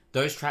like,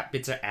 those trap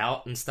bits are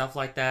out and stuff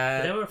like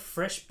that. But there were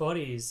fresh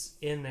bodies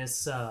in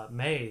this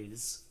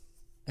maze.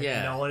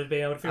 Yeah, no one would be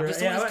able to figure it out.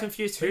 I'm just always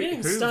confused who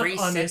resets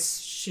on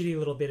this shitty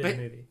little bit of the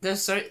movie.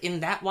 There's in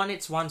that one,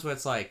 it's ones where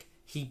it's like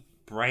he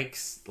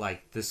breaks.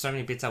 Like there's so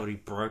many bits that would be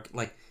broke.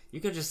 Like you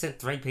could just send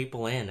 3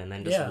 people in and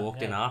then just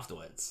walked in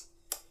afterwards.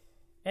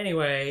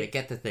 Anyway, they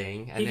get the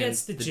thing, and he then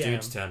gets the gem.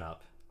 dudes turn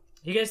up.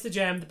 He gets the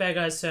gem. The bad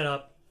guys turn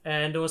up,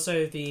 and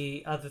also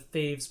the other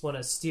thieves want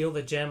to steal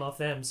the gem off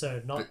them.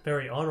 So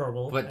very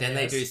honorable. But then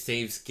they do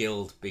Thieves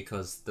Guild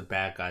because the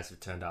bad guys have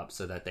turned up,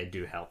 so that they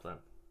do help them.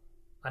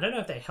 I don't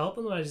know if they help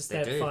them or just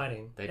they're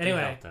fighting. They do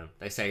help them.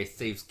 They say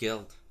Thieves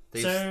Guild.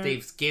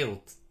 Thieves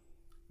Guild.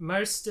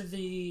 Most of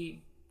the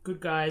good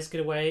guys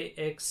get away,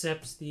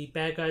 except the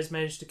bad guys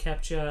manage to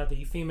capture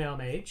the female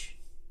mage.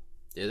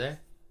 Do they?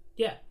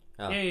 Yeah.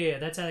 Oh. Yeah.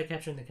 That's how they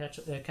capture in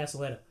the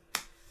castle later.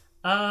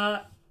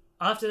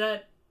 After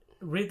that,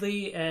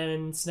 Ridley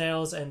and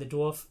Snails and the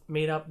dwarf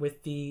meet up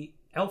with the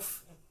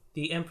elf,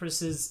 the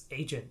Empress's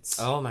agents.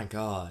 Oh my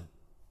god.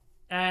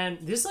 And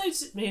this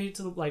leads me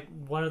to like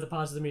one of the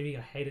parts of the movie I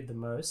hated the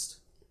most.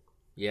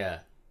 Yeah.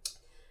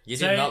 You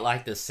did not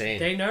like this scene.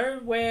 They know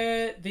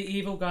where the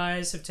evil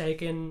guys have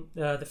taken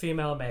the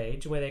female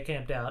mage, where they're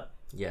camped out.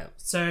 Yeah.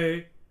 So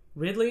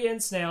Ridley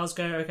and Snails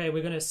go, okay,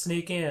 we're going to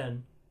sneak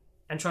in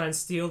and try and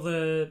steal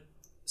the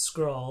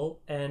scroll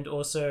and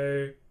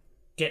also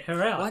get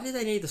her out. Why do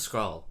they need the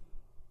scroll?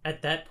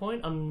 At that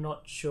point, I'm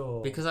not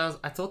sure. Because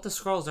I thought the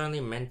scroll's only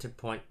meant to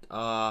point...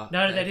 no,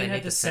 they didn't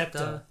have the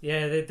scepter.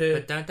 Yeah,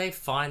 but don't they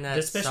find that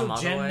the special some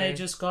gem other way? they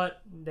just got,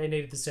 they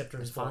needed the scepter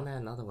as well. Find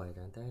that another way,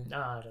 don't they?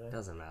 Nah, I don't know.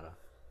 Doesn't matter.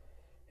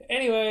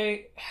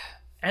 Anyway,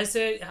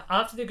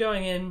 after they're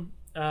going in,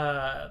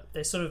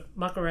 they sort of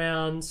muck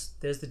around.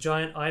 There's the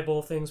giant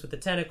eyeball things with the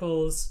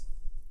tentacles,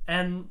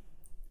 and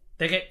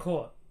they get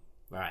caught.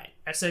 Right.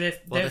 So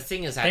the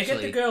thing is actually... They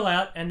get the girl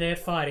out, and they're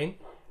fighting.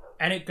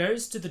 And it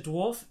goes to the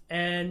dwarf,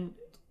 and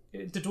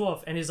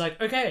he's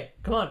like, okay,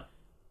 come on.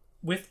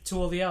 To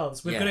all the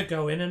elves. We're going to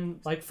go in and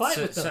like fight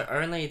with them. So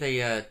only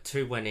the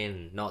 2 went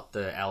in, not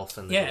the elf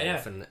and the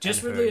dwarf. And,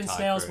 just and Ridley and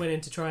Snails crew. went in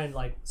to try and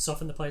like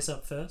soften the place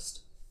up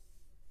first.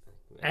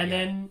 And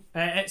then,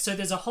 so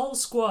there's a whole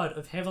squad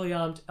of heavily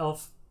armed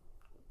elf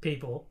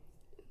people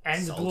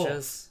and the dwarf.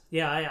 soldiers.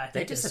 Yeah, I They think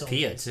they're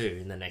disappear soldiers. too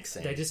in the next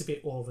scene. They disappear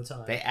all the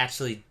time. They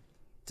actually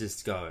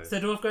just go. So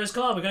the dwarf goes,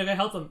 "Come on, we're gonna go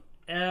help them."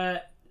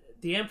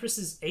 The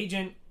Empress's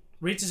agent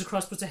reaches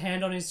across, puts a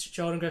hand on his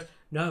shoulder, and goes,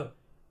 "No,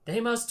 they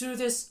must do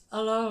this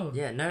alone."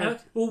 Yeah, no.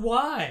 Well,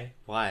 why?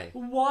 Why?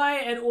 Why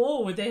at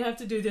all would they have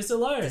to do this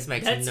alone? This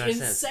makes That's no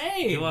insane.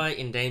 sense. You are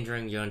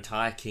endangering your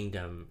entire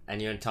kingdom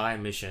and your entire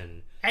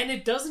mission. And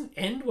it doesn't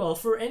end well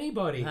for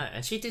anybody. No,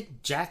 and she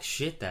did jack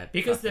shit that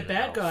Because the fucking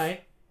bad elf.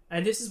 guy,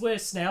 and this is where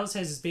Snails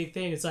has his big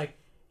thing. It's like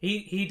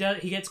he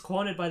gets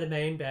cornered by the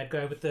main bad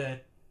guy with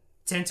the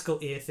tentacle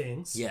ear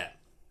things. Yeah.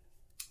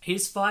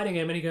 He's fighting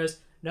him, and he goes,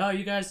 "No,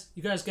 you guys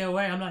go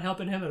away. I'm not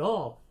helping him at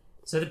all."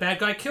 So the bad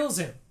guy kills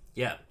him.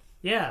 Yeah.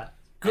 Yeah,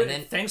 good. And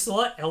then- Thanks a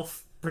lot,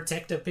 elf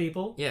protector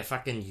people. Yeah,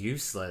 fucking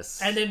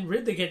useless. And then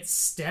Ridley gets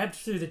stabbed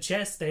through the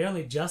chest. They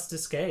only just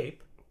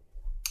escape.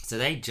 So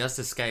they just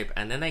escape,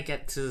 and then they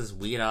get to this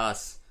weird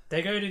ass.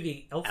 They go to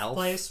the elf Elf?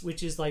 place,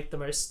 which is like the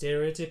most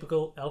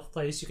stereotypical elf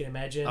place you can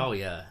imagine. Oh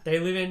yeah. They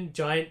live in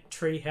giant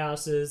tree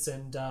houses,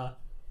 and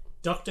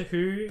Doctor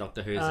Who's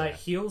there.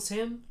 heals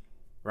him.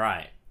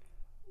 Right.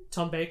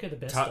 Tom Baker, the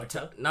best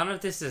doctor. None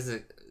of this is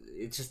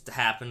it just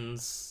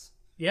happens.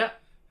 Yep.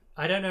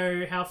 I don't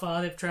know how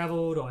far they've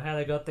travelled or how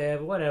they got there,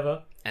 but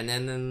whatever. And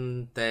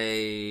then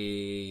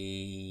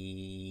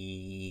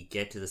they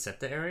get to the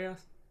scepter area.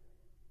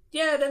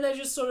 Yeah, then they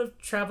just sort of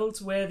travel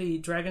to where the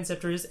Dragon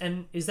Scepter is,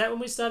 and is that when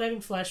we start having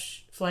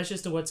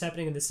flashes to what's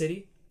happening in the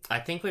city? I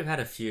think we've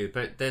had a few,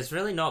 but there's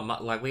really not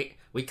much. Like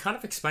we kind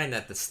of explained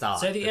that at the start.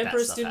 So the that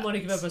Empress stuff didn't want to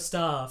give up happens. her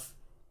staff,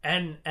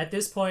 and at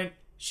this point,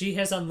 she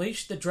has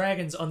unleashed the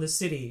dragons on the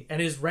city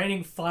and is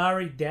raining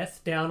fiery death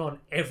down on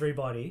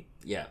everybody,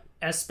 Yeah,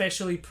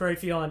 especially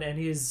Profion and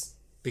his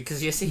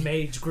because you see,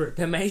 mage group.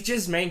 the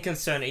mage's main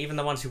concern, even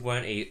the ones who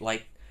weren't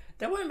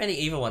there weren't many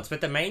evil ones, but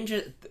the mage,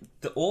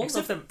 all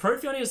Except of them.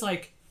 Profion is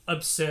like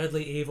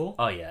absurdly evil.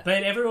 Oh yeah,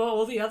 But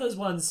all the others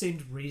ones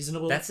seemed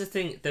reasonable. that's the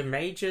thing. The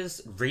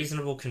mage's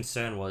reasonable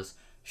concern was: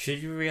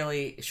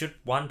 should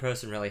one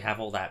person really have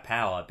all that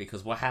power?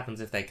 Because what happens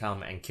if they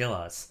come and kill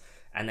us?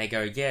 And they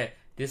go, yeah,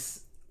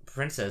 this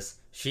princess,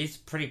 she's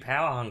pretty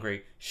power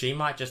hungry. She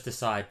might just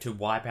decide to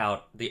wipe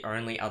out the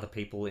only other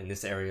people in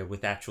this area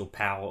with actual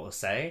power or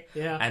say.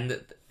 Yeah.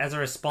 And as a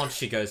response,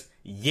 she goes,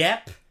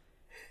 "Yep."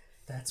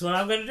 That's what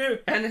I'm going to do.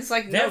 And it's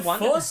like, They've no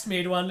wonder. forced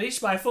me to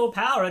unleash my full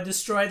power and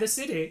destroy the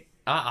city.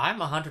 I'm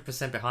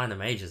 100% behind the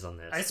mages on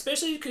this.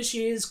 Especially because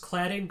she is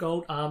clad in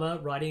gold armor,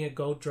 riding a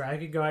gold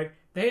dragon, going,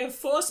 "They have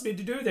forced me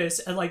to do this,"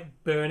 and like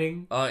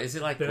burning Oh, is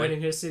it like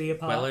her city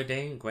apart.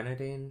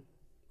 Gwenodine?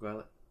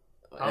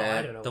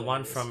 I don't know The what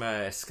one it is. from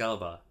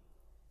Excalibur.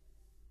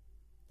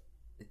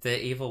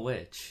 The evil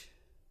witch.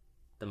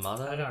 The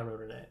mother? I don't remember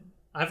her name.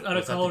 I've got a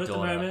Was that the cold at the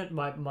daughter? moment.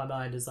 My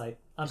mind is like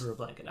under a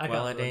blanket. I can't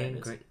remember what her name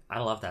is. I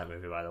love that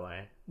movie, by the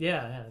way.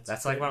 Yeah. It's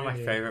That's a like great one of my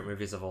movie. favorite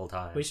movies of all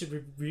time. We should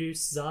review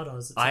Zardoz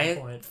at some I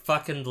point.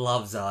 fucking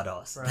love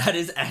Zardos. Right. That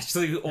is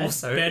actually That's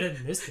also better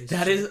than this piece.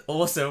 that of shit. is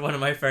also one of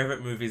my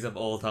favorite movies of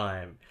all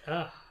time.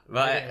 Ah,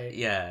 But okay.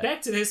 yeah,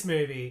 Back to this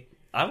movie.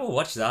 I will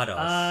watch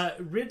Zardos.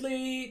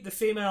 Ridley, the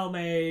female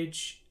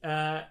mage,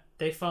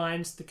 they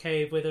find the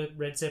cave where the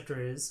red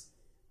scepter is.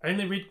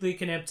 Only Ridley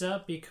can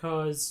enter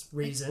because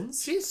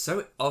reasons. She's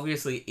so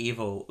obviously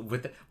evil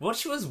with what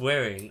she was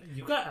wearing.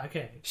 You got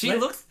okay. She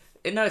looks.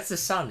 No, it's the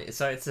sun.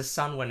 So it's the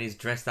sun when he's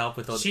dressed up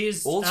with all. She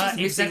is all she's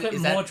missing exactly is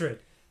like that. Mordred.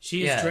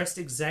 She is Yeah. dressed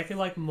exactly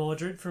like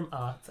Mordred from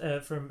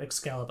from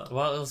Excalibur.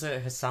 Well, also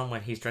her son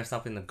when he's dressed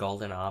up in the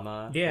golden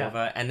armor. Yeah.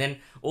 Whatever. And then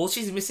all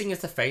she's missing is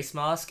the face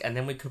mask, and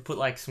then we could put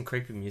like some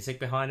creepy music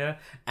behind her,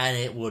 and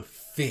it would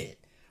fit.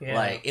 Yeah.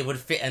 Like it would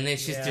fit, and then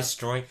she's Yeah.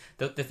 destroying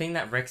the thing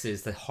that wrecks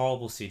is the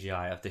horrible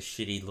CGI of the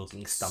shitty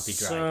looking stumpy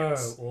so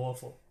dragons.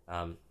 awful.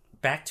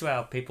 Back to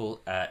our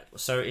people.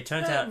 So it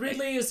turns out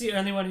Ridley is the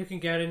only one who can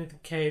get into the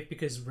cave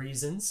because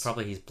reasons.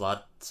 probably his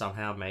blood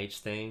somehow mage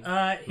thing.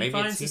 He Maybe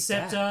finds it's the his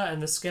scepter, dad.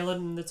 and the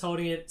skeleton that's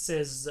holding it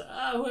says,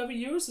 "Whoever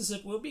uses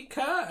it will be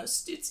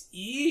cursed. It's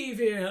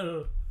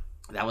evil."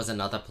 That was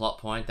another plot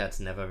point that's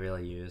never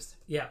really used.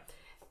 Yeah.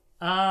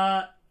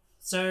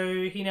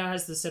 So he now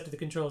has the scepter that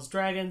controls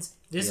dragons.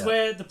 This is Yeah.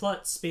 where the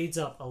plot speeds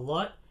up a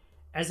lot.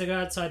 As they go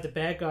outside, the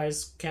bad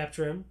guys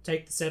capture him,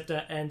 take the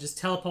scepter, and just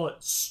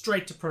teleport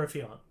straight to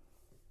Profion.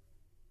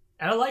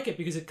 And I like it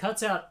because it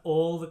cuts out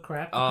all the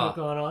crap that could have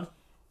gone on.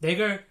 They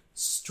go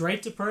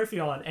straight to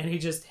Profion, and he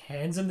just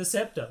hands him the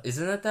scepter.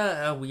 Isn't that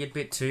the weird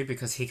bit too?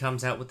 Because he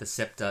comes out with the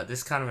scepter.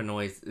 This kind of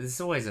annoys. This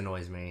always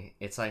annoys me.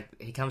 It's like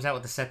he comes out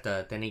with the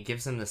scepter, then he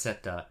gives them the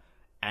scepter,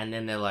 and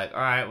then they're like,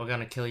 "All right, we're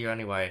gonna kill you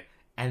anyway."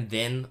 And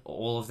then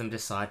all of them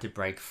decide to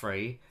break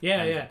free.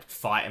 Yeah, and yeah.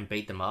 fight and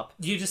beat them up.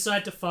 You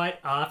decide to fight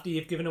after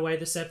you've given away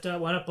the scepter.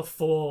 Why not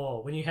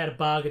before, when you had a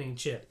bargaining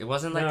chip? It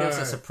wasn't like there was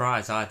No. a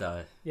surprise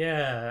either.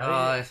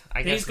 Yeah.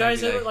 I guess These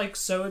guys maybe are they- like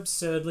so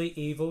absurdly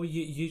evil.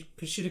 You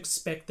should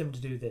expect them to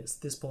do this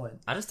at this point.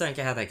 I just don't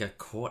get how they got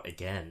caught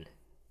again.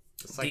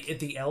 It's like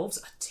The elves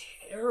are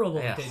terrible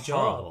they're at their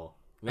job. horrible.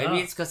 Maybe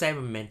Ah. it's because they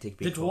were meant to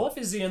be. The caught. dwarf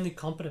is the only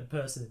competent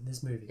person in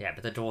this movie. Yeah,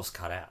 but the dwarf's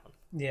cut out.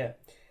 Yeah.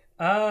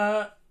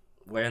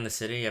 we're in the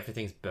city,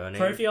 everything's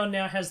burning. Protheon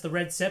now has the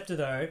red scepter,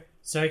 though,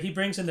 so he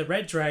brings in the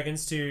red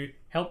dragons to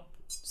help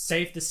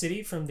save the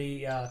city from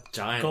the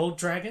giant gold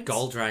dragons.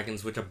 Gold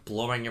dragons, which are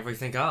blowing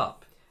everything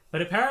up.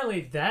 But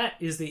apparently that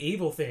is the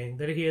evil thing,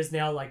 that he has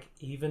now, like,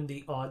 even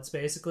the odds,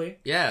 basically.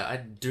 Yeah, I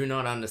do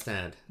not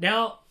understand.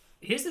 Now,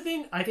 here's the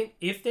thing. I think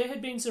if there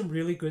had been some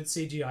really good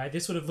CGI,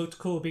 this would have looked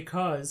cool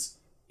because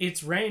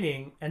it's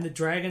raining and the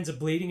dragons are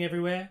bleeding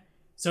everywhere.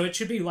 So it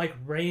should be, like,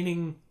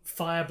 raining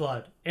fire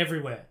blood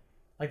everywhere.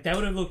 Like, that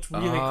would have looked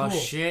really cool. Oh,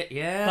 shit,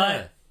 yeah.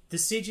 But the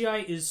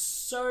CGI is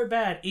so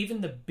bad.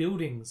 Even the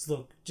buildings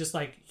look just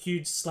like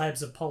huge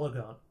slabs of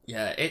polygon.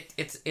 Yeah,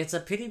 it's a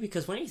pity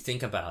because when you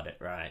think about it,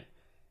 right?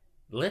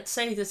 Let's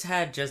say this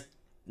had just...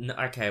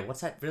 Okay,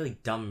 what's that really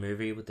dumb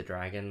movie with the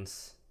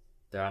dragons?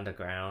 They're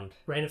underground.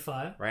 Rain of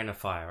Fire. Rain of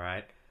Fire,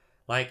 right?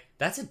 Like,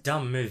 that's a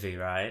dumb movie,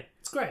 right?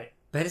 It's great.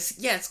 But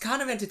it's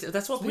kind of entertaining.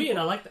 That's what It's people... weird.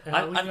 I like that.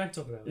 What do you like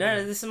to talk about?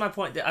 No, this is my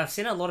point. I've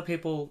seen a lot of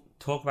people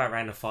talk about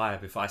Rain of Fire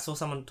before. I saw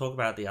someone talk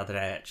about it the other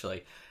day,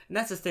 actually. And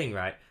that's the thing,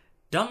 right?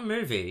 Dumb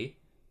movie,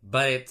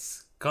 but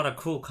it's got a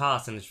cool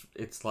cast and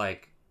it's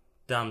like,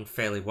 done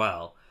fairly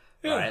well,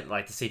 right?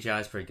 Like, the CGI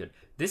is pretty good.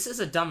 This is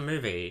a dumb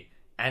movie...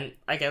 And,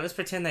 okay, let's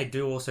pretend they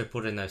do also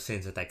put in those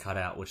scenes that they cut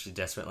out, which you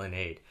desperately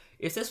need.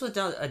 If this was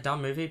a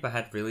dumb movie but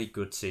had really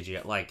good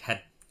CGI, like, had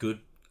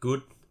good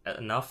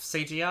enough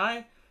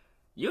CGI,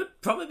 you'd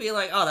probably be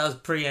like, oh, that was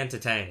pretty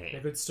entertaining. A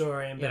good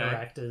story and better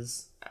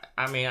actors.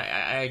 I mean,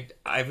 I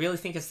really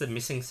think it's the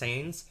missing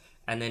scenes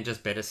and then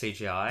just better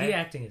CGI. The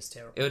acting is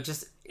terrible. It would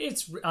just...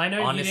 I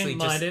know honestly, you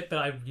didn't mind it, but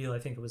I really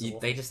think it was awful.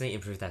 They just need to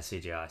improve that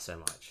CGI so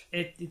much.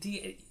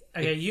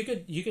 Okay,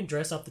 you can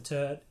dress up the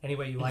turd any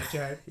way you like,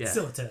 Jared. Yeah. It's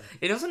still a turd.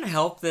 It doesn't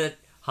help that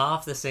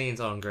half the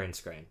scenes are on green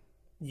screen.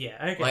 Yeah,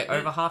 okay. Like,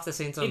 over half the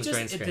scenes on the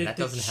green screen. That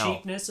doesn't help. The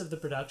cheapness of the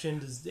production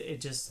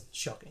it's just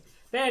shocking.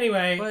 But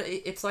anyway... Well,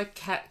 it's like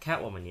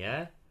Catwoman,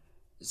 yeah?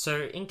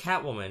 So, in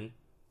Catwoman,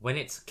 when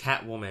it's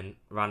Catwoman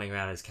running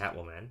around as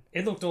Catwoman...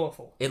 It looked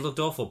awful.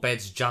 But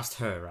it's just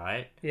her,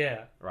 right?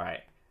 Yeah.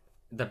 Right.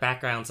 The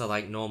backgrounds are,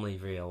 like, normally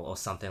real or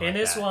something like that.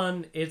 In this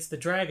one, it's the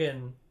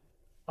dragon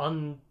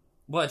on...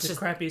 Well, it's the just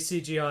crappy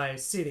CGI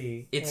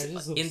city. It's in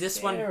this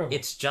terrible. one.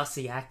 It's just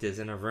the actors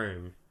in a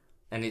room,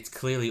 and it's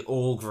clearly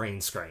all green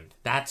screened.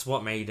 That's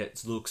what made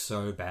it look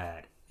so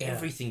bad. Yeah.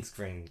 Everything's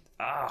green.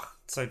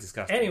 So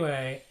disgusting.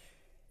 Anyway,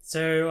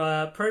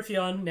 so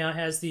Protheon now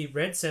has the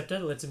red scepter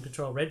that lets him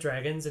control red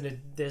dragons, and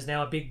there's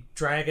now a big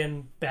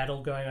dragon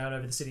battle going on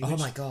over the city. Oh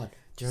my god!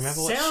 Do you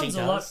remember what she does? Sounds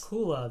a lot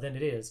cooler than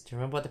it is. Do you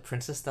remember what the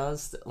princess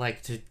does?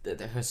 Like,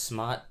 her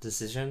smart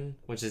decision,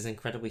 which is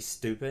incredibly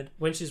stupid.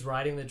 When she's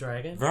riding the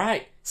dragon?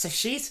 Right. So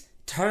she's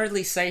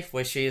totally safe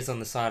where she is on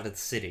the side of the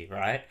city,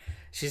 right?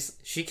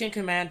 She can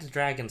command the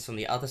dragons from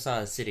the other side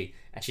of the city,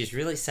 and she's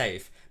really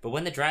safe. But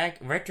when the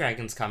red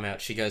dragons come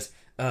out, she goes,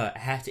 I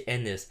have to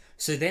end this.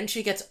 So then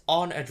she gets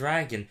on a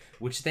dragon,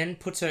 which then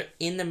puts her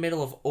in the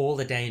middle of all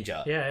the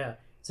danger. Yeah.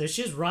 So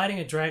she's riding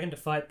a dragon to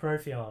fight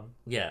Protheon.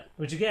 Yeah.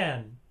 Which,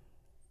 again...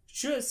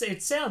 Sure,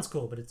 it sounds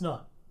cool, but it's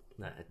not.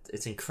 No,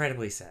 it's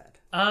incredibly sad.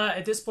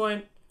 At this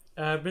point,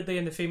 Ridley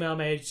and the female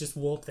mage just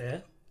walk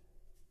there.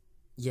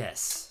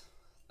 Yes.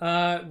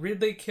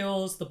 Ridley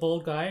kills the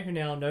bald guy, who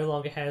now no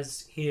longer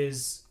has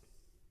his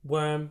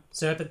worm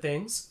serpent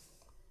things.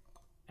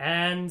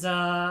 And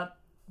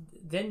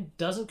then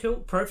doesn't kill...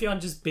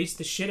 Protheon just beats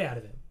the shit out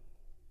of him.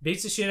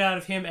 Beats the shit out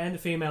of him and the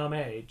female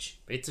mage.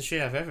 Beats the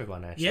shit out of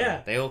everyone, actually.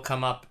 Yeah. They all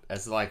come up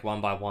as, like,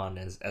 one by one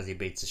as he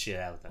beats the shit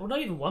out of them. Well,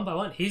 not even one by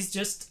one. He's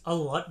just a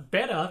lot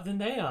better than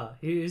they are.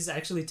 He's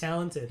actually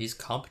talented. He's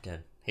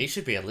competent. He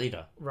should be a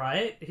leader.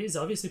 Right? He's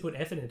obviously put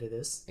effort into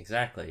this.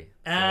 Exactly.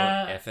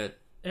 Effort,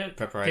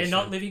 preparation. They're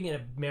not living in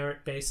a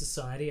merit-based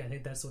society. I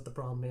think that's what the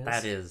problem is.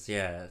 That is,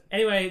 yeah.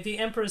 Anyway, the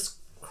Empress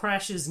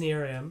crashes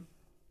near him,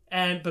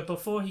 but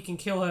before he can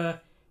kill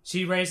her...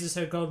 She raises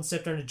her golden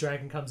scepter and a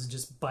dragon comes and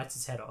just bites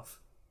his head off.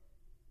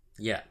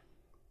 Yeah.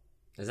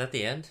 Is that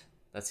the end?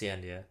 That's the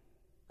end,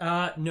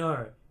 yeah.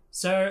 No.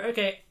 So,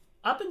 okay,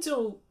 up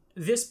until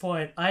this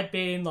point, I'd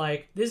been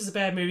like, this is a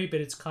bad movie,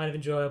 but it's kind of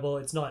enjoyable.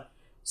 It's not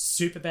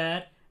super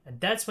bad. And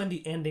that's when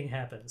the ending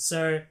happens.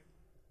 So,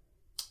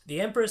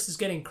 the Empress is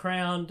getting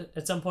crowned.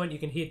 At some point, you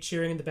can hear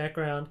cheering in the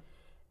background.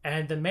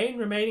 And the main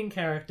remaining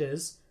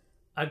characters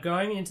are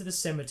going into the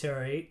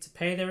cemetery to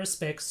pay their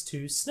respects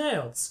to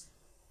Snails.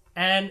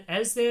 And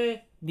as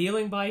they're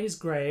kneeling by his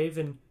grave,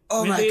 and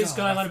Ridley is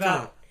going on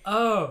about,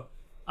 oh,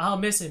 I'll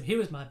miss him. He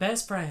was my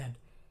best friend.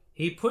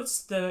 He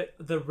puts the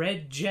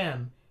red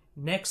gem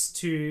next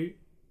to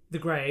the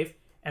grave,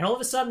 and all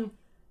of a sudden,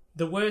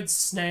 the word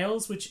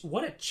Snails, which,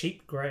 what a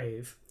cheap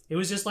grave. It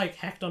was just like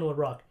hacked onto a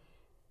rock.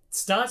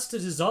 Starts to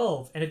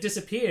dissolve, and it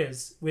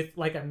disappears with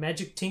like a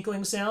magic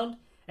tinkling sound,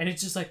 and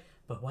it's just like,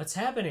 but what's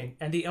happening?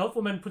 And the elf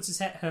woman puts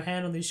her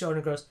hand on his shoulder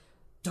and goes,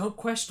 don't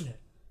question it.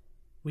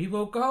 We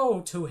will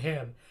go to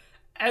him.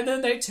 And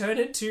then they turn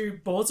into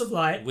balls of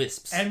light.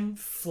 Wisps. And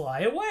fly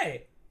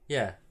away.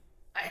 Yeah.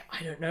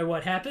 I don't know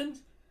what happened.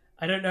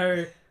 I don't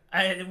know.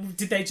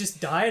 Did they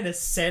just die and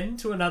ascend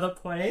to another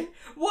plane?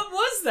 What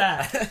was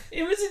that?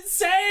 It was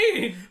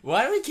insane!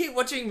 Why do we keep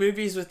watching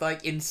movies with,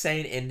 like,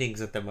 insane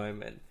endings at the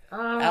moment?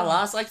 Our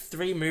last, like,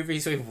 3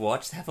 movies we've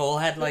watched have all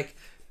had, like,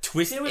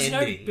 twist endings. There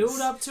was no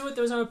build-up to it.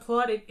 There was no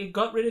plot. It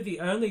got rid of the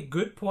only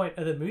good point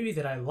of the movie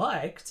that I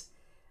liked.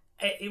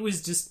 It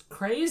was just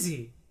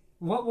crazy.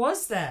 What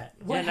was that?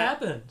 What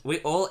happened? We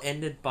all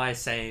ended by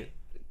saying...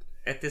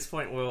 At this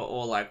point, we were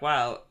all like,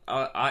 wow.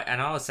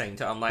 I was saying,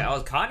 I'm like, I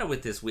was kind of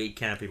with this weird,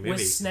 campy movie.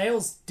 Was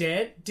Snails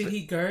dead? Did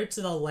he go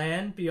to the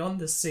land beyond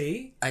the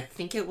sea? I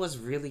think it was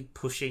really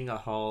pushing a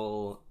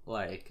whole,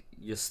 like,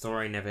 your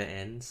story never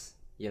ends.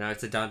 You know,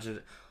 it's a dungeon...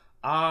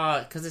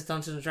 because it's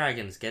Dungeons &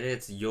 Dragons. Get it?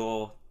 It's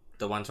you're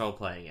the one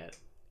role-playing it.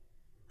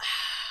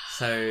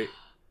 So,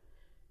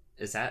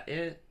 is that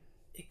it?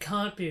 It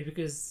can't be,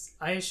 because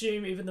I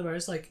assume even the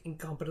most, like,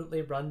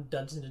 incompetently run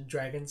Dungeons &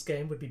 Dragons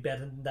game would be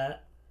better than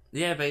that.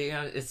 Yeah, but, you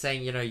know, it's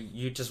saying, you know,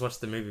 you just watched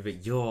the movie,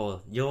 but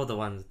you're the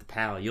one with the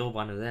power. You're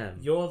one of them.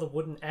 You're the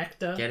wooden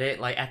actor. Get it?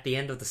 Like, at the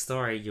end of the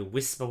story, you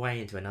wisp away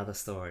into another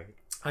story.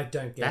 I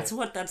don't get it.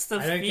 That's the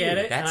I don't get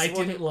it, and I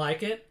didn't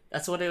like it.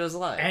 That's what it was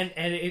like. And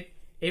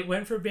it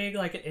went from being,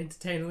 like, an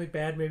entertainingly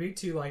bad movie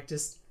to, like,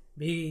 just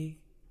me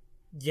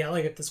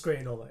yelling at the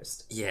screen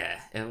almost.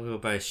 Yeah, and we were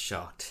both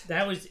shocked.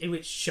 It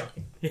was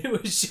shocking. It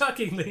was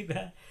shockingly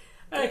bad.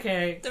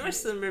 Okay. The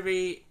rest of the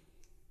movie...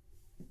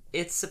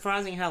 It's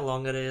surprising how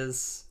long it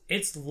is.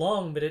 It's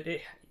long, but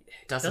it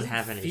doesn't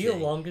have anything. Feel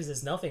long because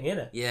there's nothing in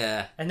it.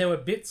 Yeah. And there were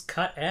bits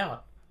cut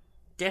out.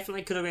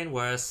 Definitely could have been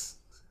worse,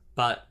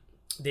 but...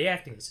 The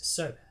acting is just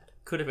so bad.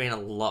 Could have been a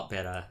lot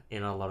better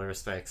in a lot of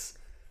respects.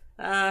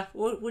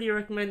 Would you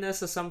recommend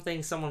this as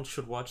something someone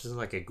should watch as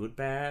like a good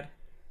bad?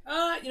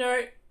 You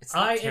know,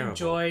 I terrible.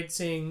 enjoyed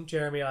seeing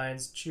Jeremy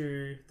Irons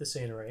chew the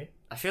scenery.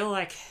 I feel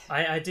like...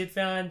 I did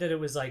find that it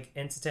was, like,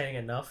 entertaining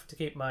enough to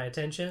keep my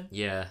attention.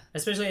 Yeah.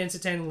 Especially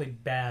entertainingly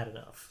bad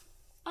enough.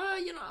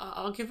 You know,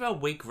 I'll give it a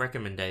weak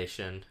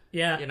recommendation.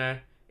 Yeah. You know,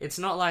 it's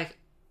not, like,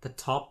 the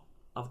top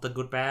of the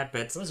good bad,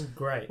 but... It wasn't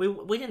great.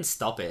 We didn't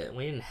stop it.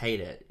 We didn't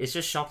hate it. It's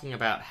just shocking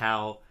about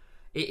how...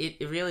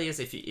 It really is,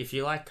 if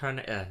you like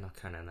Conan... not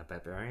Conan the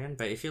Barbarian,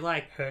 but if you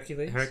like...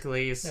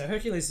 Hercules? No,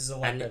 Hercules is a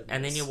lot better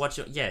and then you watch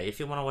it... Yeah, if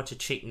you want to watch a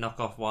cheap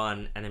knockoff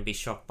one and then be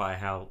shocked by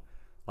how...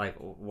 Like,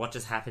 what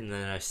just happened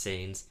in those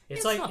scenes.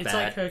 It's like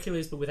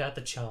Hercules, but without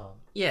the charm.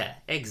 Yeah,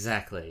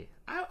 exactly.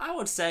 I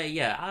would say,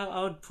 yeah,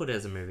 I would put it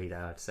as a movie that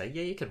I would say,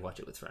 yeah, you could watch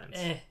it with friends.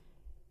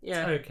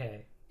 Yeah.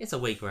 Okay. It's a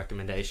weak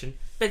recommendation.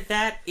 But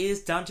that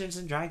is Dungeons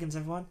 & Dragons,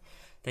 everyone.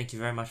 Thank you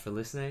very much for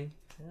listening.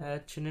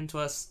 Tune in to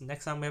us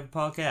next time we have a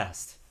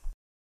podcast.